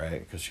Ronda, right?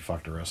 Because she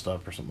fucked her wrist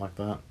up or something like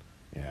that.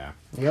 Yeah.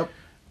 Yep.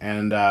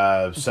 And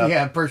Seth,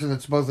 a person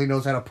that supposedly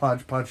knows how to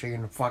punching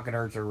and fucking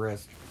hurts her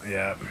wrist.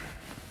 Yeah.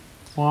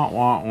 Wah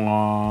wah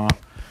wah.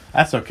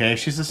 That's okay.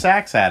 She's a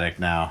sax addict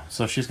now,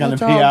 so she's gonna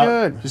be out.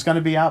 Good. She's gonna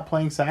be out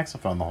playing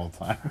saxophone the whole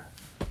time.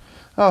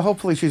 Oh,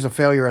 hopefully she's a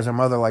failure as a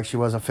mother, like she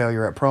was a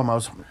failure at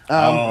promos.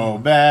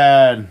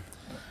 Bad.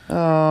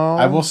 Oh.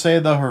 I will say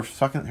though,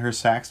 her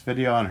sax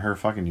video on her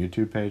fucking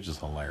YouTube page is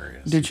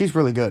hilarious. Dude, she's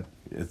really good.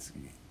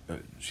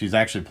 She's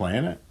actually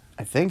playing it.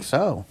 I think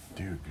so.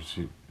 Dude,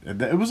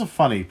 it was a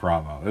funny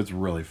promo. It's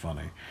really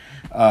funny.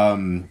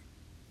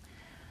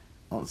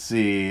 Let's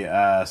see.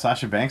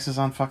 Sasha Banks is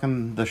on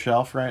fucking the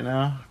shelf right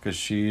now because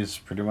she's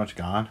pretty much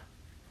gone.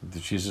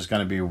 She's just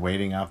going to be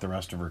waiting out the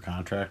rest of her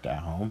contract at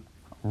home.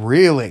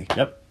 Really?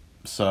 Yep.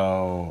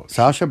 So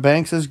Sasha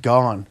Banks is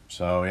gone.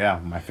 So yeah,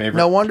 my favorite.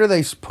 No wonder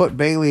they put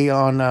Bayley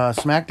on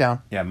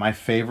SmackDown. Yeah, my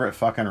favorite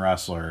fucking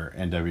wrestler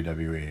in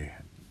WWE.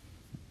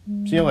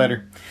 See you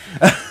later.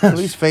 At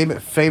least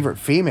favorite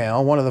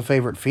female, one of the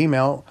favorite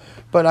female,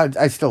 but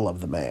I still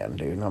love the man,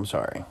 dude. I'm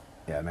sorry.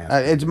 Yeah, man.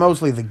 It's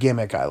mostly the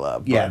gimmick I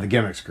love. Yeah, the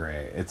gimmick's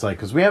great. It's like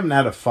because we haven't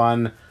had a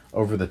fun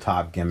over the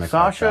top gimmick.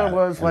 Sasha like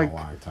was in like a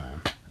long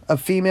time. A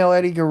female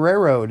Eddie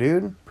Guerrero,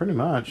 dude. Pretty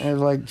much. And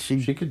like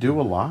she could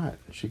do a lot.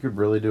 She could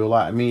really do a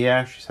lot. I mean,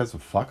 yeah, she's had some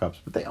fuck ups,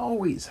 but they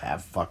always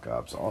have fuck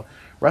ups.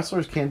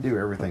 Wrestlers can't do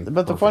everything.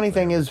 But the funny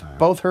thing is,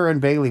 both her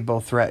and Bayley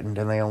both threatened,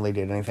 and they only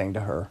did anything to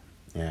her.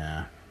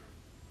 Yeah.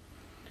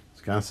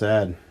 It's kind of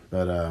sad,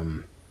 but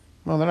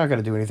well, they're not going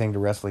to do anything to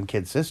Wrestling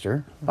Kid's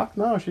sister. Fuck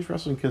no, she's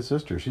Wrestling Kid's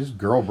sister. She's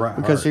girl Bret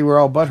Hart. Because they were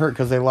all butthurt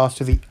because they lost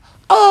to the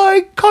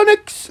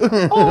Iconics.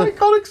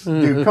 Iconics,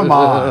 dude, come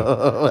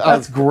on,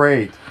 that's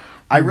great.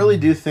 I really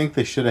do think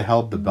they should have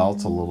held the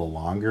belts a little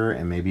longer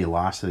and maybe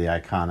lost to the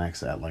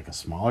Iconics at like a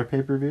smaller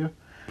pay-per-view.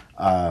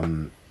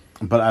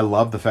 But I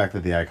love the fact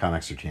that the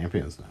Iconics are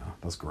champions now.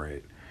 That's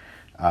great.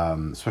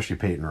 Especially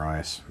Peyton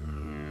Royce.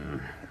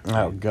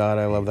 Oh, God,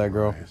 I love that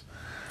girl.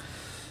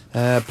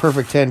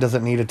 Perfect 10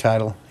 doesn't need a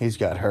title. He's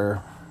got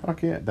her.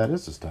 Fuck yeah, that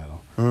is his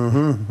title.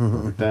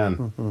 Mm-hmm. Perfect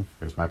 10.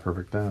 Here's my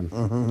perfect 10.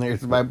 Mm-hmm.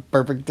 Here's my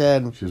perfect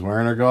 10. She's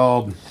wearing her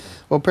gold.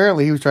 Well,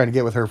 apparently he was trying to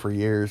get with her for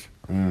years.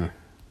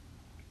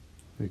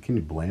 Can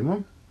you blame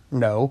him?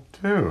 No.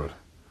 Dude.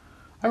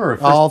 I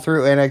remember all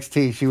through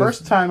NXT.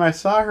 First time I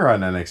saw her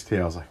on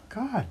NXT, I was like,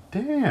 God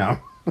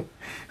damn.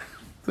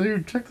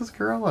 Dude, check this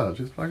girl out.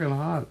 She's fucking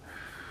hot.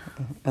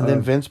 And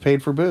then Vince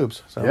paid for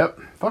boobs. So. Yep.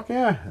 Fuck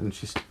yeah. And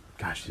she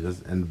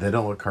does, and they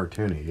don't look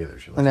cartoony either.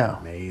 She looks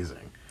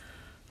amazing.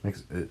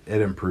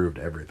 It improved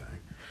everything.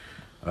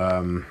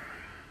 I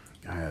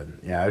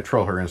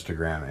troll her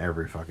Instagram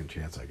every fucking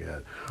chance I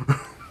get.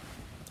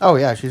 Oh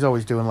yeah, she's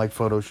always doing like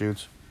photo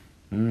shoots.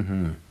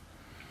 Mm-hmm.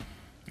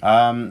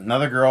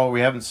 Another girl we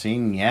haven't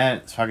seen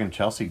yet. It's fucking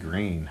Chelsea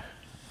Green.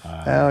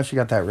 She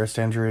got that wrist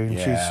injury.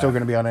 Yeah. She's still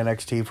going to be on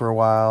NXT for a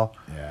while.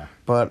 Yeah.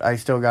 But I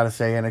still got to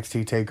say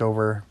NXT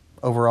TakeOver,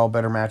 overall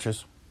better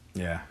matches.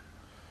 Yeah.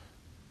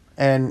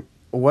 And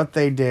what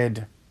they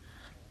did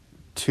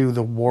to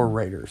the War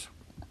Raiders.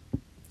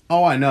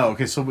 Oh, I know.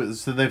 Okay, so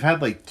they've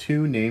had like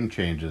 2 name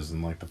changes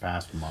in like the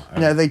past month.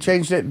 Yeah, they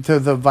changed it to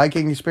the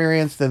Viking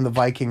Experience, then the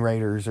Viking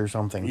Raiders or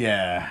something.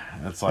 Yeah,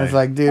 it's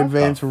like dude,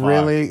 Vince,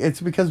 really? It's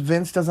because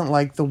Vince doesn't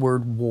like the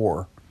word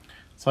war.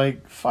 It's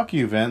like, fuck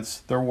you,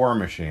 Vince. They're War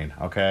Machine,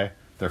 okay?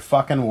 They're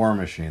fucking War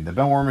Machine. They've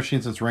been War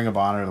Machine since Ring of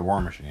Honor. The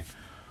War Machine.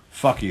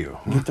 Fuck you.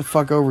 Get the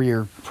fuck over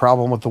your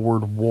problem with the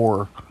word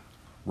war.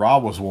 Raw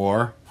was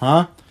war,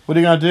 huh? What are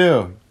you gonna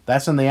do?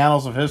 That's in the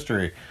annals of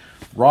history.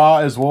 Raw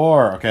is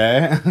war,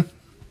 okay?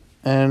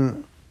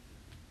 And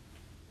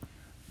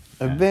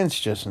Vince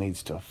just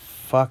needs to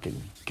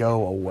fucking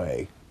go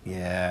away.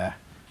 Yeah.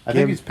 I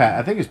think he's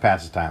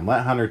past his time.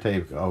 Let Hunter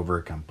take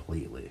over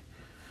completely.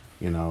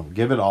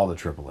 Give it all to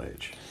Triple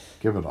H.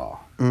 Give it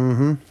all.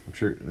 Mm-hmm. I'm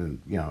sure,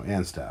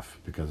 and Steph,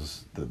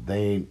 because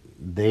they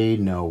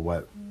know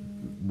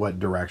what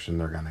direction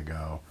they're going to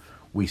go.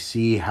 We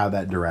see how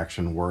that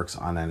direction works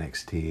on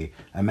NXT.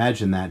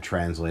 Imagine that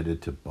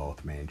translated to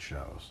both main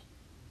shows.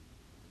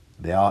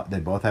 They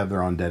both have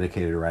their own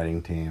dedicated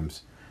writing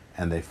teams,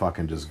 and they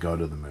fucking just go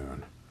to the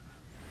moon.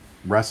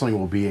 Wrestling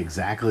will be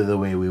exactly the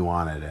way we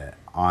wanted it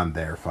on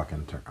their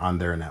on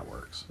their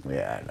networks.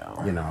 Yeah,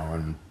 I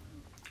know.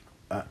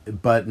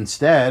 But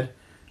instead,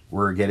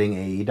 we're getting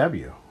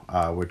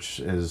AEW, which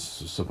is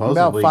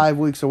supposedly about 5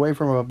 weeks away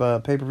from a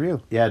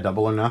pay-per-view. Yeah,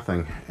 Double or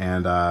Nothing,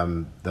 and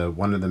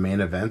one of the main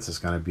events is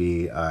going to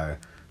be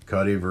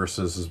Cody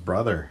versus his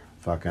brother,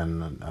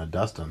 fucking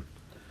Dustin.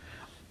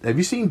 Have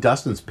you seen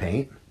Dustin's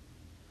paint?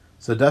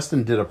 So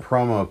Dustin did a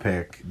promo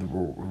pic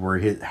where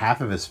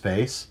half of his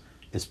face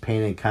is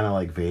painted kind of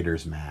like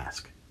Vader's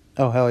mask.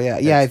 Oh hell yeah!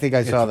 Yeah, I think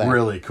I saw that. It's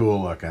really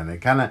cool looking. It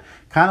kind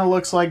of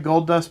looks like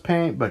gold dust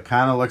paint, but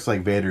kind of looks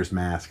like Vader's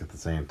mask at the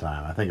same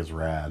time. I think it's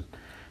rad.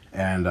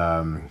 And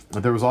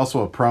there was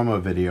also a promo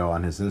video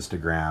on his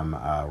Instagram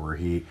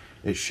where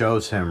it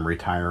shows him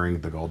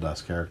retiring the gold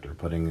dust character,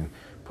 putting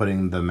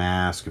the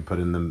mask and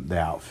putting the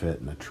outfit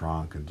in the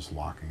trunk and just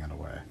locking it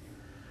away.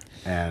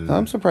 And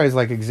I'm surprised,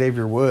 like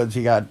Xavier Woods,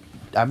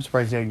 I'm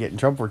surprised he didn't get in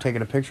trouble for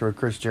taking a picture with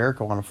Chris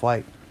Jericho on a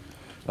flight.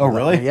 Oh,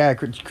 really? Yeah,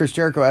 Chris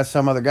Jericho asked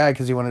some other guy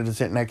because he wanted to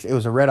sit next. It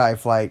was a red-eye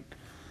flight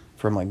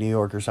from like New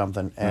York or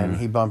something, and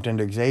he bumped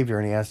into Xavier,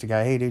 and he asked the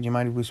guy, "Hey, dude, you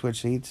mind if we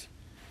switch seats?"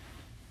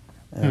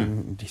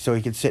 And so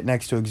he could sit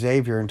next to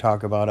Xavier and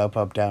talk about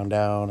up, down,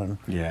 down,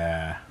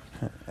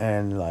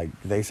 and like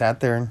they sat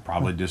there and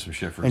probably do some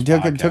shit for his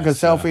and podcast, took a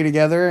selfie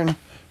together. And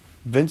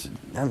Vince,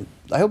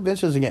 I hope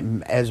Vince doesn't get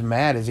as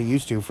mad as he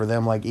used to for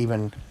them, like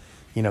even,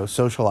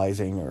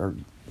 socializing or.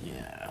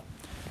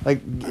 Like,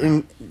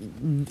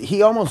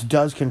 he almost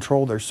does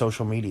control their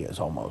social medias,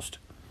 almost.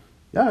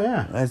 Oh,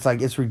 yeah. And it's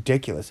like, it's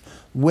ridiculous.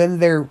 When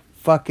they're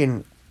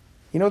fucking...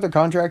 You know what their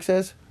contract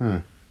says?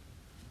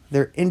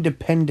 They're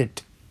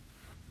independent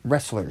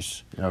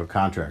wrestlers. Oh,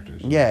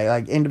 contractors. Yeah,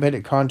 like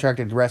independent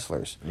contracted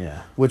wrestlers.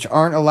 Yeah. Which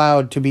aren't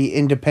allowed to be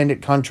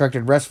independent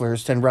contracted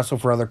wrestlers and wrestle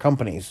for other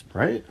companies.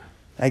 Right?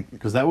 Like,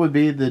 because that would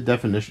be the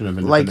definition of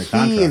independent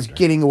contractor. He is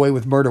getting away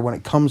with murder when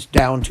it comes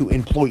down to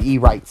employee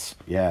rights.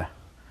 Yeah.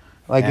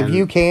 Like, if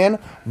you can,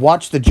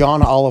 watch the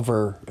John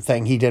Oliver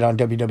thing he did on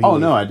WWE. Oh,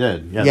 no, I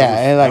did. Yeah,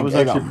 that was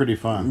actually pretty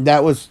fun.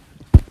 That was...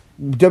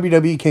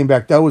 WWE came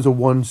back, that was a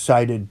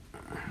one-sided...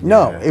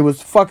 No, it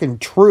was fucking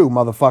true,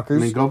 motherfuckers. I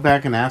mean, go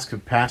back and ask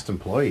past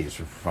employees,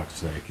 for fuck's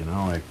sake,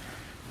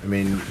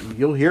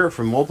 you'll hear it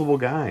from multiple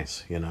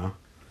guys,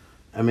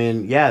 I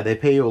mean, yeah, they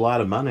pay you a lot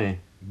of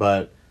money,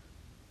 but...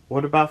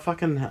 What about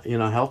fucking,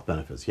 health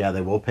benefits? Yeah, they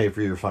will pay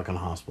for your fucking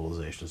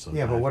hospitalization sometimes.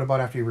 Yeah, but what about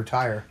after you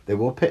retire? They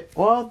will pay.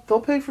 Well, they'll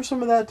pay for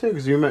some of that too.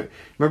 Because you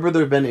remember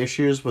there have been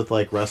issues with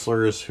like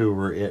wrestlers who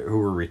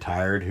were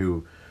retired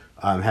who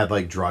had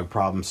like drug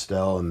problems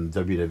still, and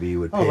WWE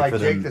would pay like for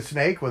them. Jake the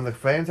Snake when the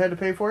fans had to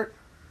pay for it.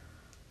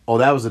 Oh,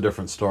 that was a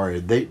different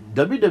story.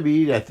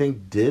 WWE I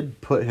think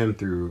did put him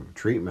through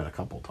treatment a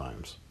couple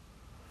times,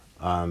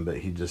 but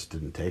he just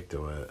didn't take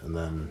to it, and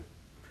then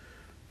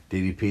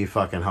DDP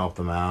fucking helped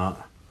him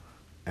out.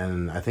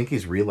 And I think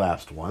he's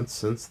relapsed once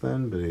since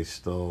then, but he's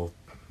still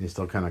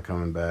kind of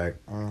coming back.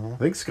 I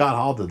think Scott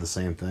Hall did the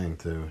same thing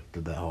too.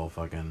 Did that whole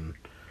fucking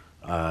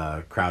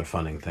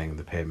crowdfunding thing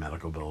to pay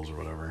medical bills or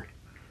whatever.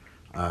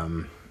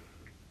 Yeah,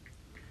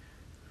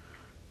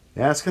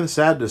 it's kind of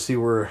sad to see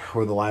where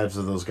the lives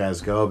of those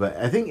guys go. But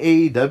I think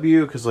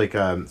AEW, because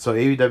so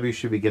AEW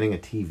should be getting a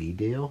TV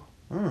deal.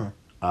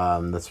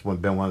 That's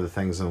been one of the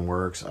things in the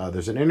works.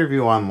 There's an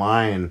interview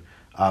online.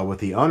 With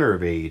the owner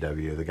of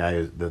AEW, the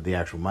guy, the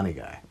actual money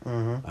guy,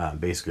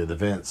 basically the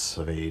Vince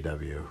of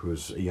AEW,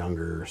 who's a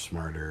younger,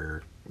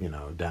 smarter,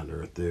 down to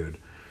earth dude,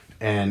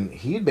 and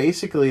he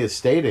basically is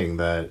stating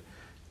that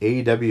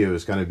AEW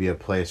is going to be a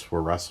place where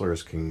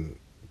wrestlers can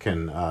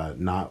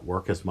not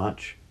work as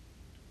much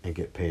and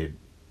get paid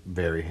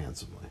very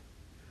handsomely.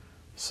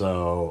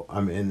 So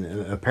and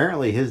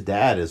apparently his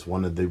dad is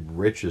one of the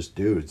richest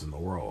dudes in the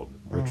world,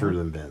 richer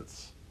than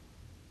Vince,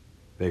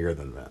 bigger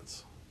than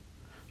Vince.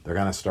 They're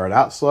going to start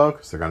out slow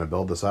because they're going to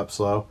build this up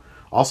slow.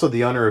 Also,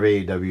 the owner of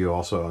AEW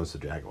also owns the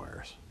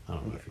Jaguars. I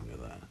don't know if you knew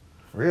that.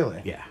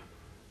 Really? Yeah.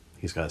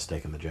 He's got a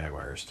stake in the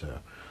Jaguars, too.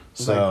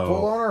 So, like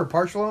full owner or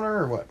partial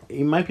owner or what?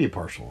 He might be a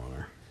partial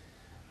owner.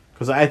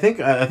 Because I think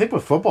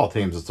with football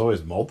teams, it's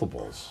always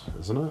multiples,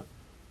 isn't it?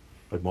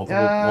 Like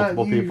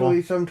multiple people?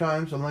 Usually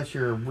sometimes, unless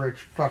you're a rich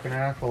fucking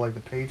asshole like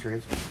the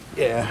Patriots.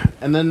 Yeah.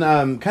 And then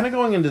kind of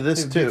going into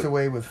this, too. Gets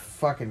away with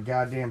fucking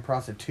goddamn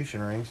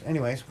prostitution rings.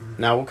 Anyways.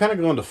 Now, we'll kind of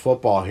go into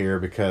football here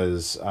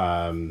because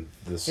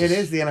it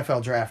is the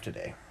NFL draft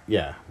today.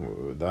 Yeah.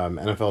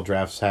 NFL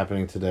draft's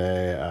happening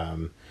today.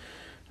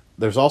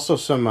 There's also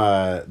some...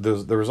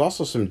 there was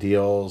also some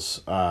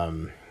deals...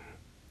 I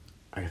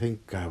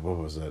think... what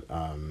was it?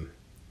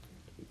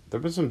 There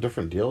have been some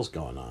different deals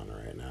going on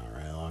right now,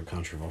 right? A lot of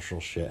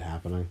controversial shit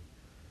happening.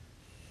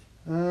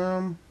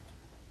 No,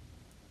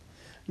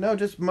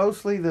 just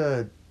mostly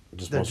the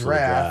draft. The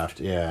draft,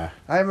 yeah.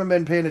 I haven't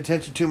been paying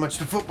attention too much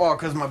to football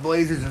because my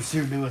Blazers are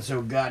still doing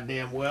so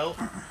goddamn well.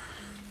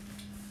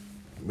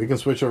 We can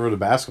switch over to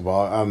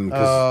basketball.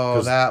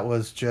 That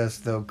was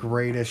just the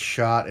greatest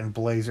shot in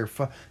Blazer.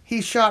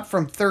 He shot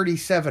from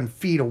 37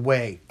 feet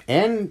away.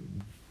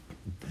 And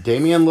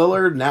Damian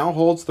Lillard now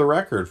holds the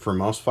record for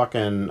most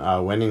fucking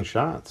winning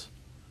shots.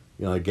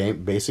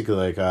 Basically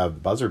like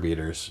buzzer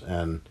beaters,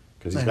 and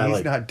because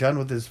he's not done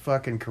with his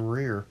fucking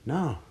career.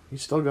 No,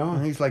 he's still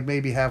going. He's like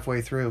maybe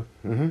halfway through.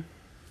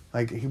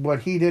 Mm-hmm.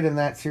 What he did in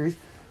that series,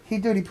 he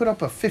put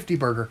up a 50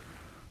 burger.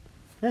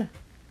 Yeah.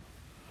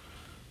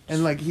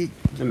 And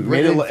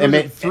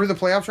through the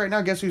playoffs right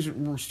now, guess who's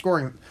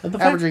scoring,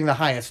 averaging the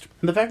highest?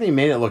 And the fact that he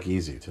made it look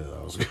easy too,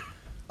 that was good.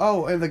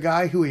 Oh, and the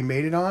guy who he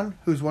made it on,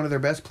 who's one of their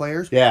best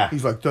players, Yeah.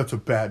 he's like, that's a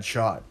bad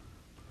shot.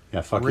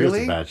 Yeah, fuck Really?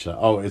 you, it's a bad shot.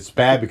 Oh, it's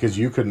bad because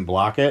you couldn't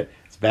block it?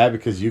 It's bad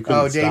because you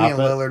couldn't stop Damian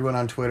it? Lillard went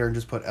on Twitter and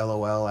just put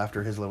LOL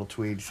after his little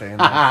tweet saying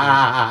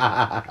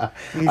that.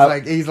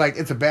 he's like,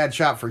 it's a bad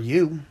shot for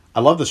you.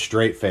 I love the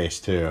straight face,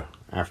 too,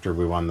 after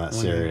we won that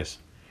series.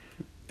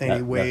 And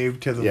he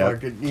waved to the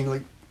fucking... He's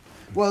like,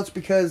 well, it's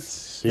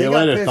because you they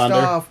later, got pissed Thunder.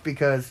 off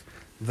because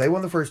they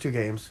won the first 2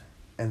 games.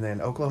 And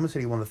then Oklahoma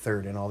City won the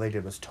third, and all they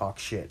did was talk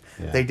shit.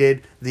 Yeah.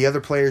 The other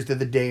players did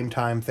the Dame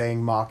time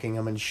thing, mocking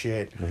him and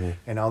shit. Mm-hmm.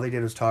 And all they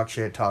did was talk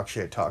shit.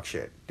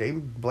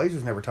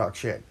 Blazers never talk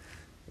shit.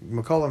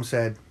 McCollum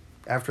said,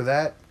 after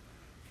that,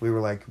 we were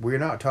like, we're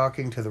not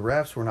talking to the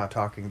refs, we're not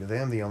talking to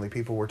them. The only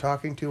people we're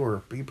talking to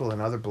are people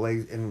in other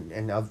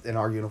in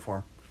our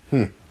uniform.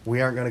 We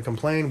aren't going to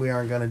complain. We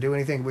aren't going to do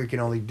anything. We can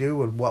only do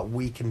what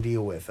we can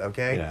deal with,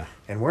 okay? Yeah.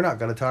 And we're not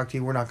going to talk to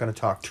you. We're not going to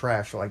talk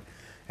trash.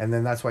 And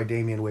then that's why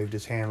Damian waved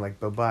his hand like,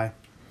 bye-bye.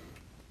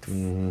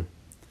 Mm-hmm.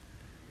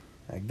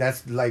 Like,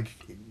 that's like,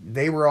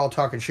 they were all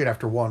talking shit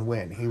after 1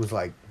 win. He was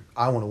like,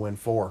 I want to win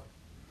 4.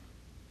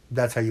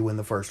 That's how you win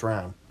the first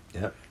round.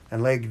 Yep.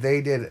 And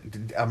they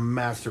did a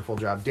masterful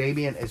job.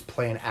 Damian is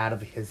playing out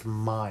of his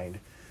mind.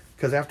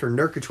 Because after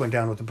Nurkic went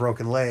down with a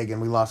broken leg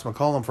and we lost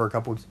McCollum for a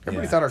couple weeks,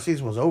 everybody thought our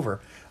season was over.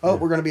 Oh,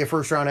 we're going to be a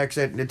first-round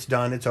exit, and it's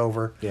done, it's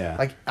over. Yeah.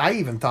 Like, I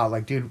even thought,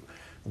 like, dude,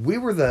 we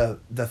were the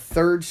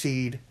 3rd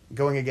seed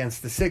going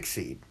against the 6th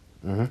seed.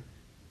 Mm-hmm.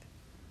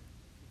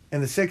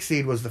 And the 6th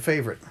seed was the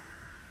favorite.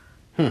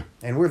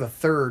 And we're the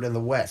 3rd in the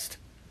West.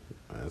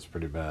 That's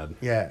pretty bad.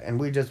 Yeah, and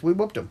we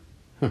whooped them.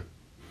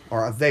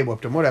 Or they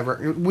whooped them, whatever.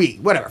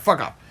 Whatever, fuck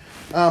off.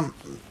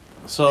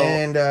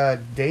 And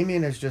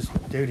Damian is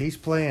just, dude, he's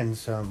playing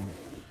some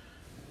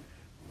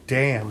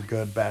damn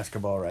good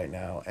basketball right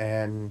now.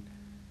 And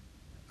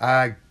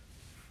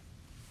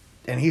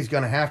he's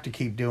going to have to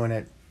keep doing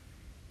it.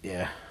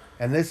 Yeah.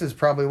 And this is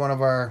probably one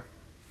of our...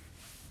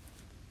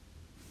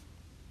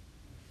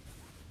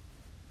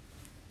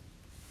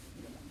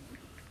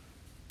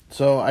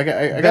 So I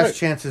best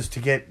chances to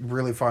get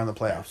really far in the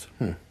playoffs.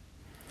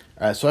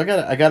 All right, so I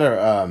got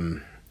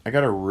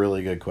a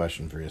really good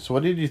question for you. So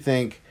what did you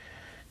think?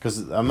 Because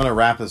I'm gonna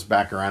wrap this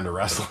back around to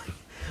wrestling.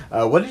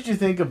 What did you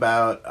think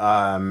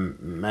about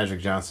Magic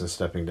Johnson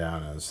stepping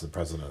down as the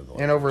president of the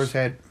Lakers? And over his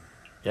head.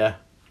 Yeah,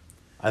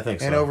 I think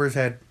so. And over his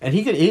head. And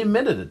he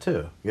admitted it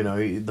too. You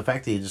know, the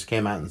fact that he just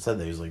came out and said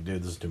that, he's like,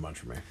 dude, this is too much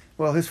for me.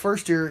 Well, his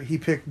first year, he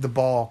picked the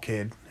Ball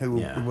kid, who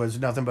was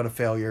nothing but a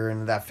failure,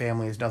 and that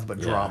family is nothing but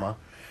drama.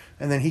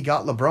 And then he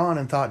got LeBron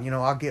and thought,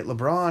 I'll get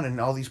LeBron and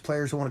all these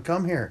players who want to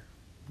come here.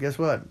 Guess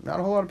what? Not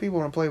a whole lot of people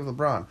want to play with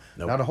LeBron.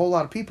 Nope. Not a whole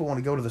lot of people want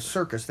to go to the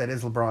circus that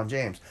is LeBron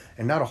James.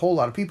 And not a whole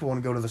lot of people want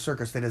to go to the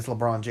circus that is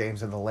LeBron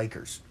James and the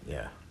Lakers.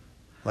 Yeah.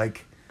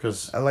 Like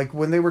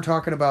when they were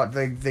talking about,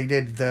 they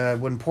did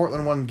when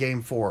Portland won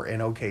Game 4 in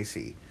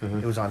OKC. Mm-hmm.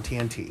 It was on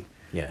TNT.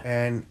 Yeah.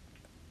 And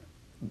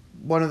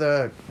one of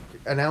the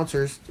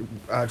announcers,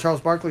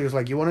 Charles Barkley, was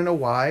like, you want to know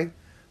why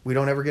we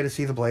don't ever get to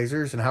see the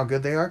Blazers and how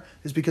good they are?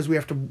 It's because we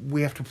have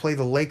to play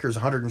the Lakers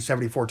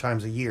 174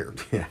 times a year.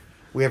 Yeah.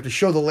 We have to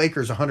show the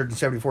Lakers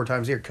 174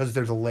 times a year because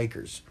they're the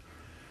Lakers.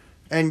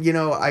 And,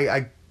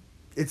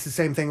 it's the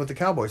same thing with the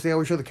Cowboys. They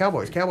always show the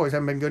Cowboys. Cowboys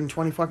haven't been good in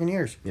 20 fucking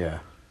years. Yeah.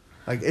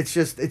 Like, it's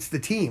the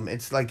team.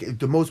 It's like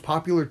the most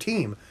popular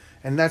team.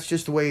 And that's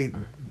just the way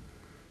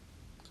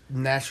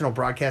national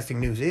broadcasting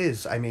news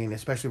is. I mean,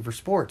 especially for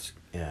sports.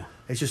 Yeah.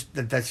 It's just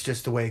that's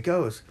just the way it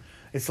goes.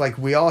 It's like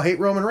we all hate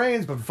Roman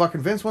Reigns, but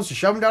fucking Vince wants to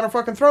shove him down our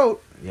fucking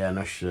throat. Yeah,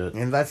 no shit.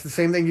 And that's the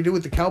same thing you do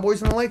with the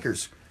Cowboys and the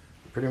Lakers.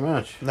 Pretty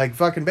much. Like,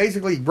 fucking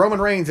basically,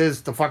 Roman Reigns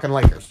is the fucking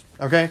Lakers,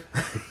 okay?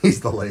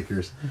 He's the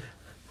Lakers.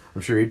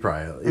 I'm sure he'd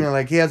probably...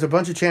 like, he has a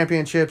bunch of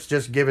championships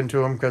just given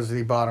to him because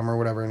he bought them or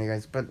whatever,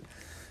 anyways. But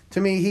to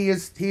me, he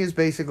is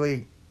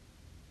basically...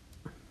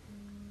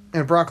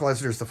 And Brock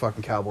Lesnar's the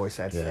fucking Cowboys,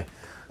 I'd say.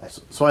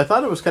 So I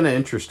thought it was kind of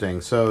interesting.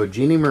 So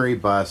Jeannie Marie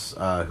Buss,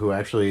 who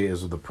actually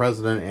is the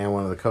president and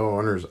one of the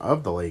co-owners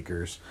of the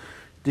Lakers,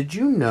 did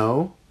you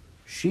know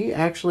she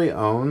actually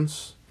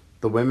owns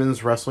the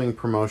women's wrestling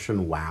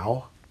promotion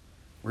WOW?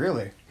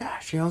 Really? Yeah,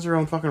 she owns her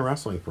own fucking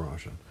wrestling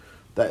promotion.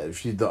 That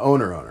she's the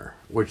owner,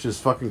 which is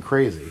fucking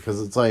crazy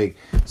because it's like,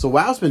 so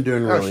WOW's been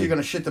doing really. Oh, is she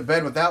gonna shit the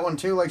bed with that one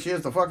too, like she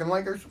is the fucking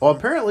Lakers? Well,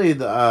 apparently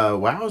the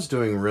WOW's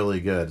doing really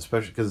good,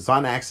 especially because it's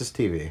on Access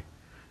TV.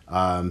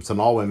 It's an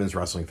all women's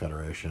wrestling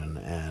federation,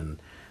 and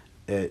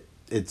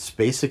it's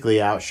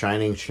basically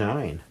outshining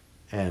Shine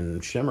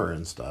and Shimmer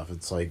and stuff.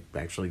 It's like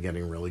actually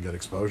getting really good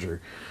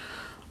exposure.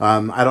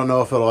 I don't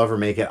know if it'll ever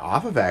make it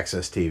off of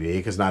Access TV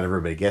because not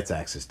everybody gets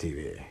Access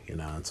TV.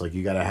 It's like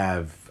you got to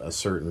have a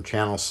certain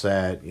channel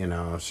set.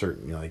 A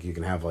certain like you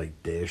can have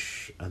like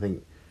Dish. I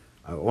think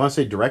I want to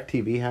say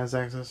DirecTV has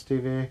Access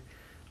TV.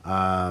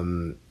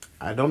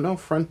 I don't know if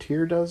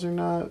Frontier does or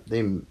not.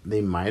 They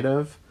might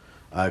have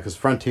because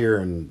Frontier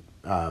and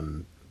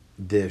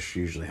Dish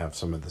usually have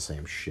some of the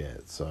same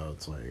shit. So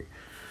it's like,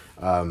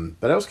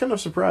 but I was kind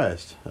of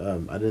surprised.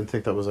 I didn't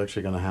think that was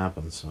actually going to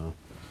happen. So.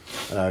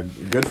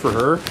 Good for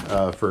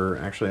her for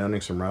actually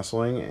owning some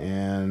wrestling,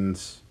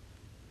 and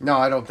No,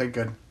 I don't think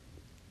good.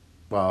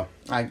 well,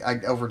 I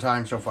over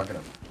time she'll fuck it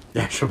up.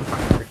 yeah, she'll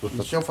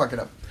Fuck it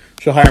up.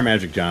 hire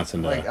Magic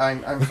Johnson. Like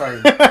I'm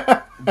sorry,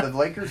 the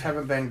Lakers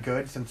haven't been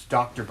good since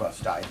Dr. Bus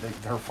died.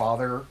 Her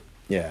father.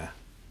 Yeah.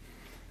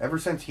 Ever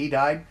since he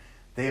died,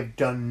 they have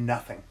done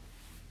nothing.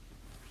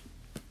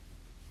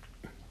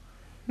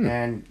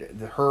 And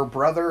her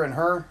brother and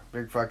her,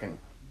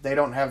 they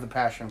don't have the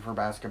passion for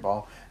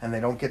basketball, and they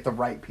don't get the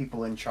right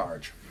people in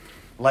charge,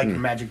 like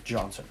Magic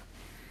Johnson.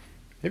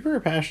 Maybe her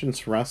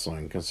passion's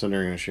wrestling,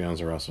 considering that she owns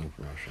a wrestling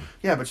promotion.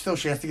 Yeah, but still,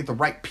 she has to get the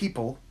right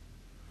people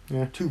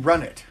Yeah. to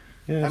run it.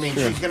 Yeah, I mean,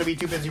 true. she's going to be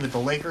too busy with the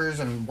Lakers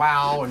and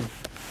WoW, and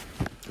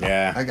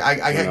Yeah.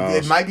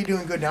 it might be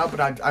doing good now, but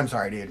I'm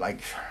sorry, dude. Like,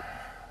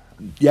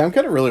 Yeah, I'm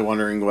kind of really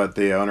wondering what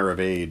the owner of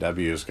AEW is going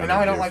to do. and now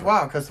I don't like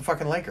WoW because the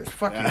fucking Lakers.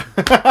 Fuck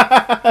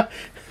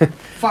you.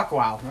 Fuck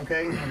WoW.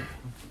 Okay.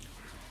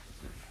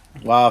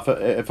 Well,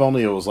 if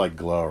only it was like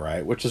Glow,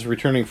 right? Which is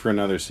returning for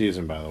another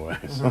season, by the way.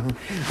 So,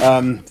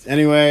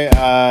 anyway,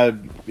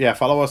 yeah,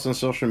 follow us on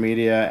social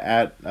media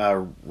at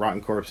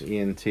Rotten Corpse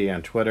ENT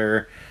on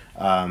Twitter.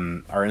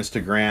 Our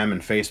Instagram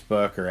and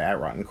Facebook are at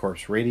Rotten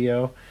Corpse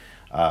Radio,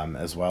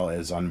 as well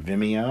as on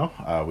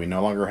Vimeo. We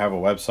no longer have a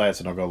website,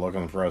 so don't go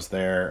looking for us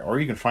there. Or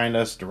you can find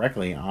us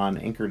directly on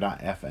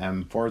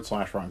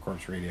anchor.fm/Rotten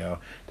Corpse Radio,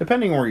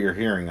 depending where you're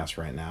hearing us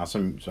right now.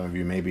 Some of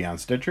you may be on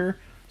Stitcher,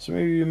 some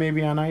of you may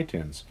be on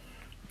iTunes.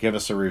 Give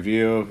us a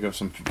review. Give us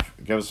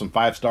some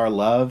 5-star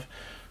love.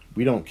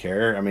 We don't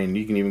care. I mean,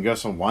 you can even give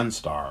us some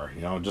 1-star.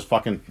 You know, just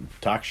fucking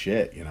talk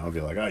shit. You know, be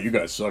like, oh, you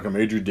guys suck. I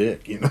made your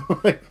dick. You know,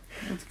 like,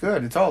 It's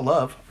good. It's all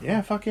love.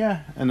 yeah, fuck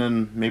yeah. And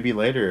then maybe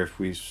later, if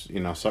we,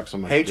 suck so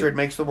much Hatred dick.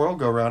 makes the world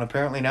go round.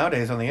 Apparently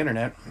nowadays on the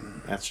internet.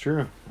 That's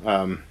true.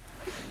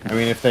 I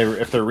mean, if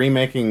they're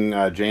remaking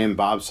Jay and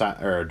Bob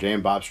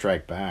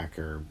Strike Back,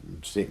 or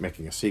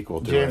making a sequel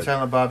to Jay and it,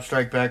 Silent Bob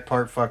Strike Back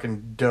part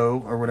fucking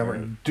dough or whatever.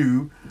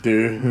 Do.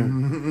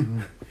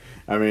 dude.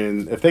 I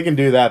mean, if they can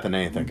do that, then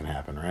anything can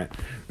happen, right?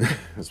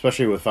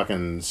 Especially with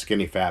fucking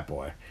Skinny Fat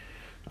Boy.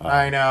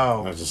 I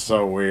know. That's just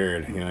so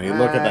weird. You know, you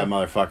look at that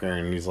motherfucker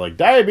and he's like,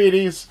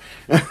 diabetes.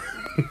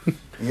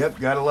 Yep,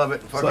 gotta love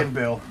it. Fucking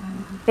Bill.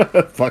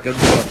 fucking.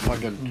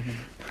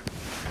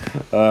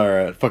 All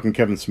right, fucking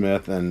Kevin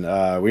Smith, and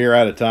we are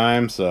out of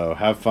time. So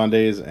have fun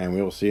days, and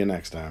we will see you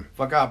next time.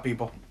 Fuck out,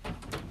 people.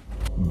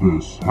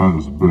 This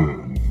has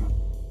been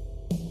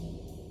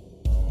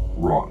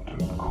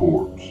Rotten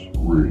Corpse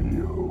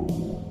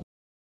Radio.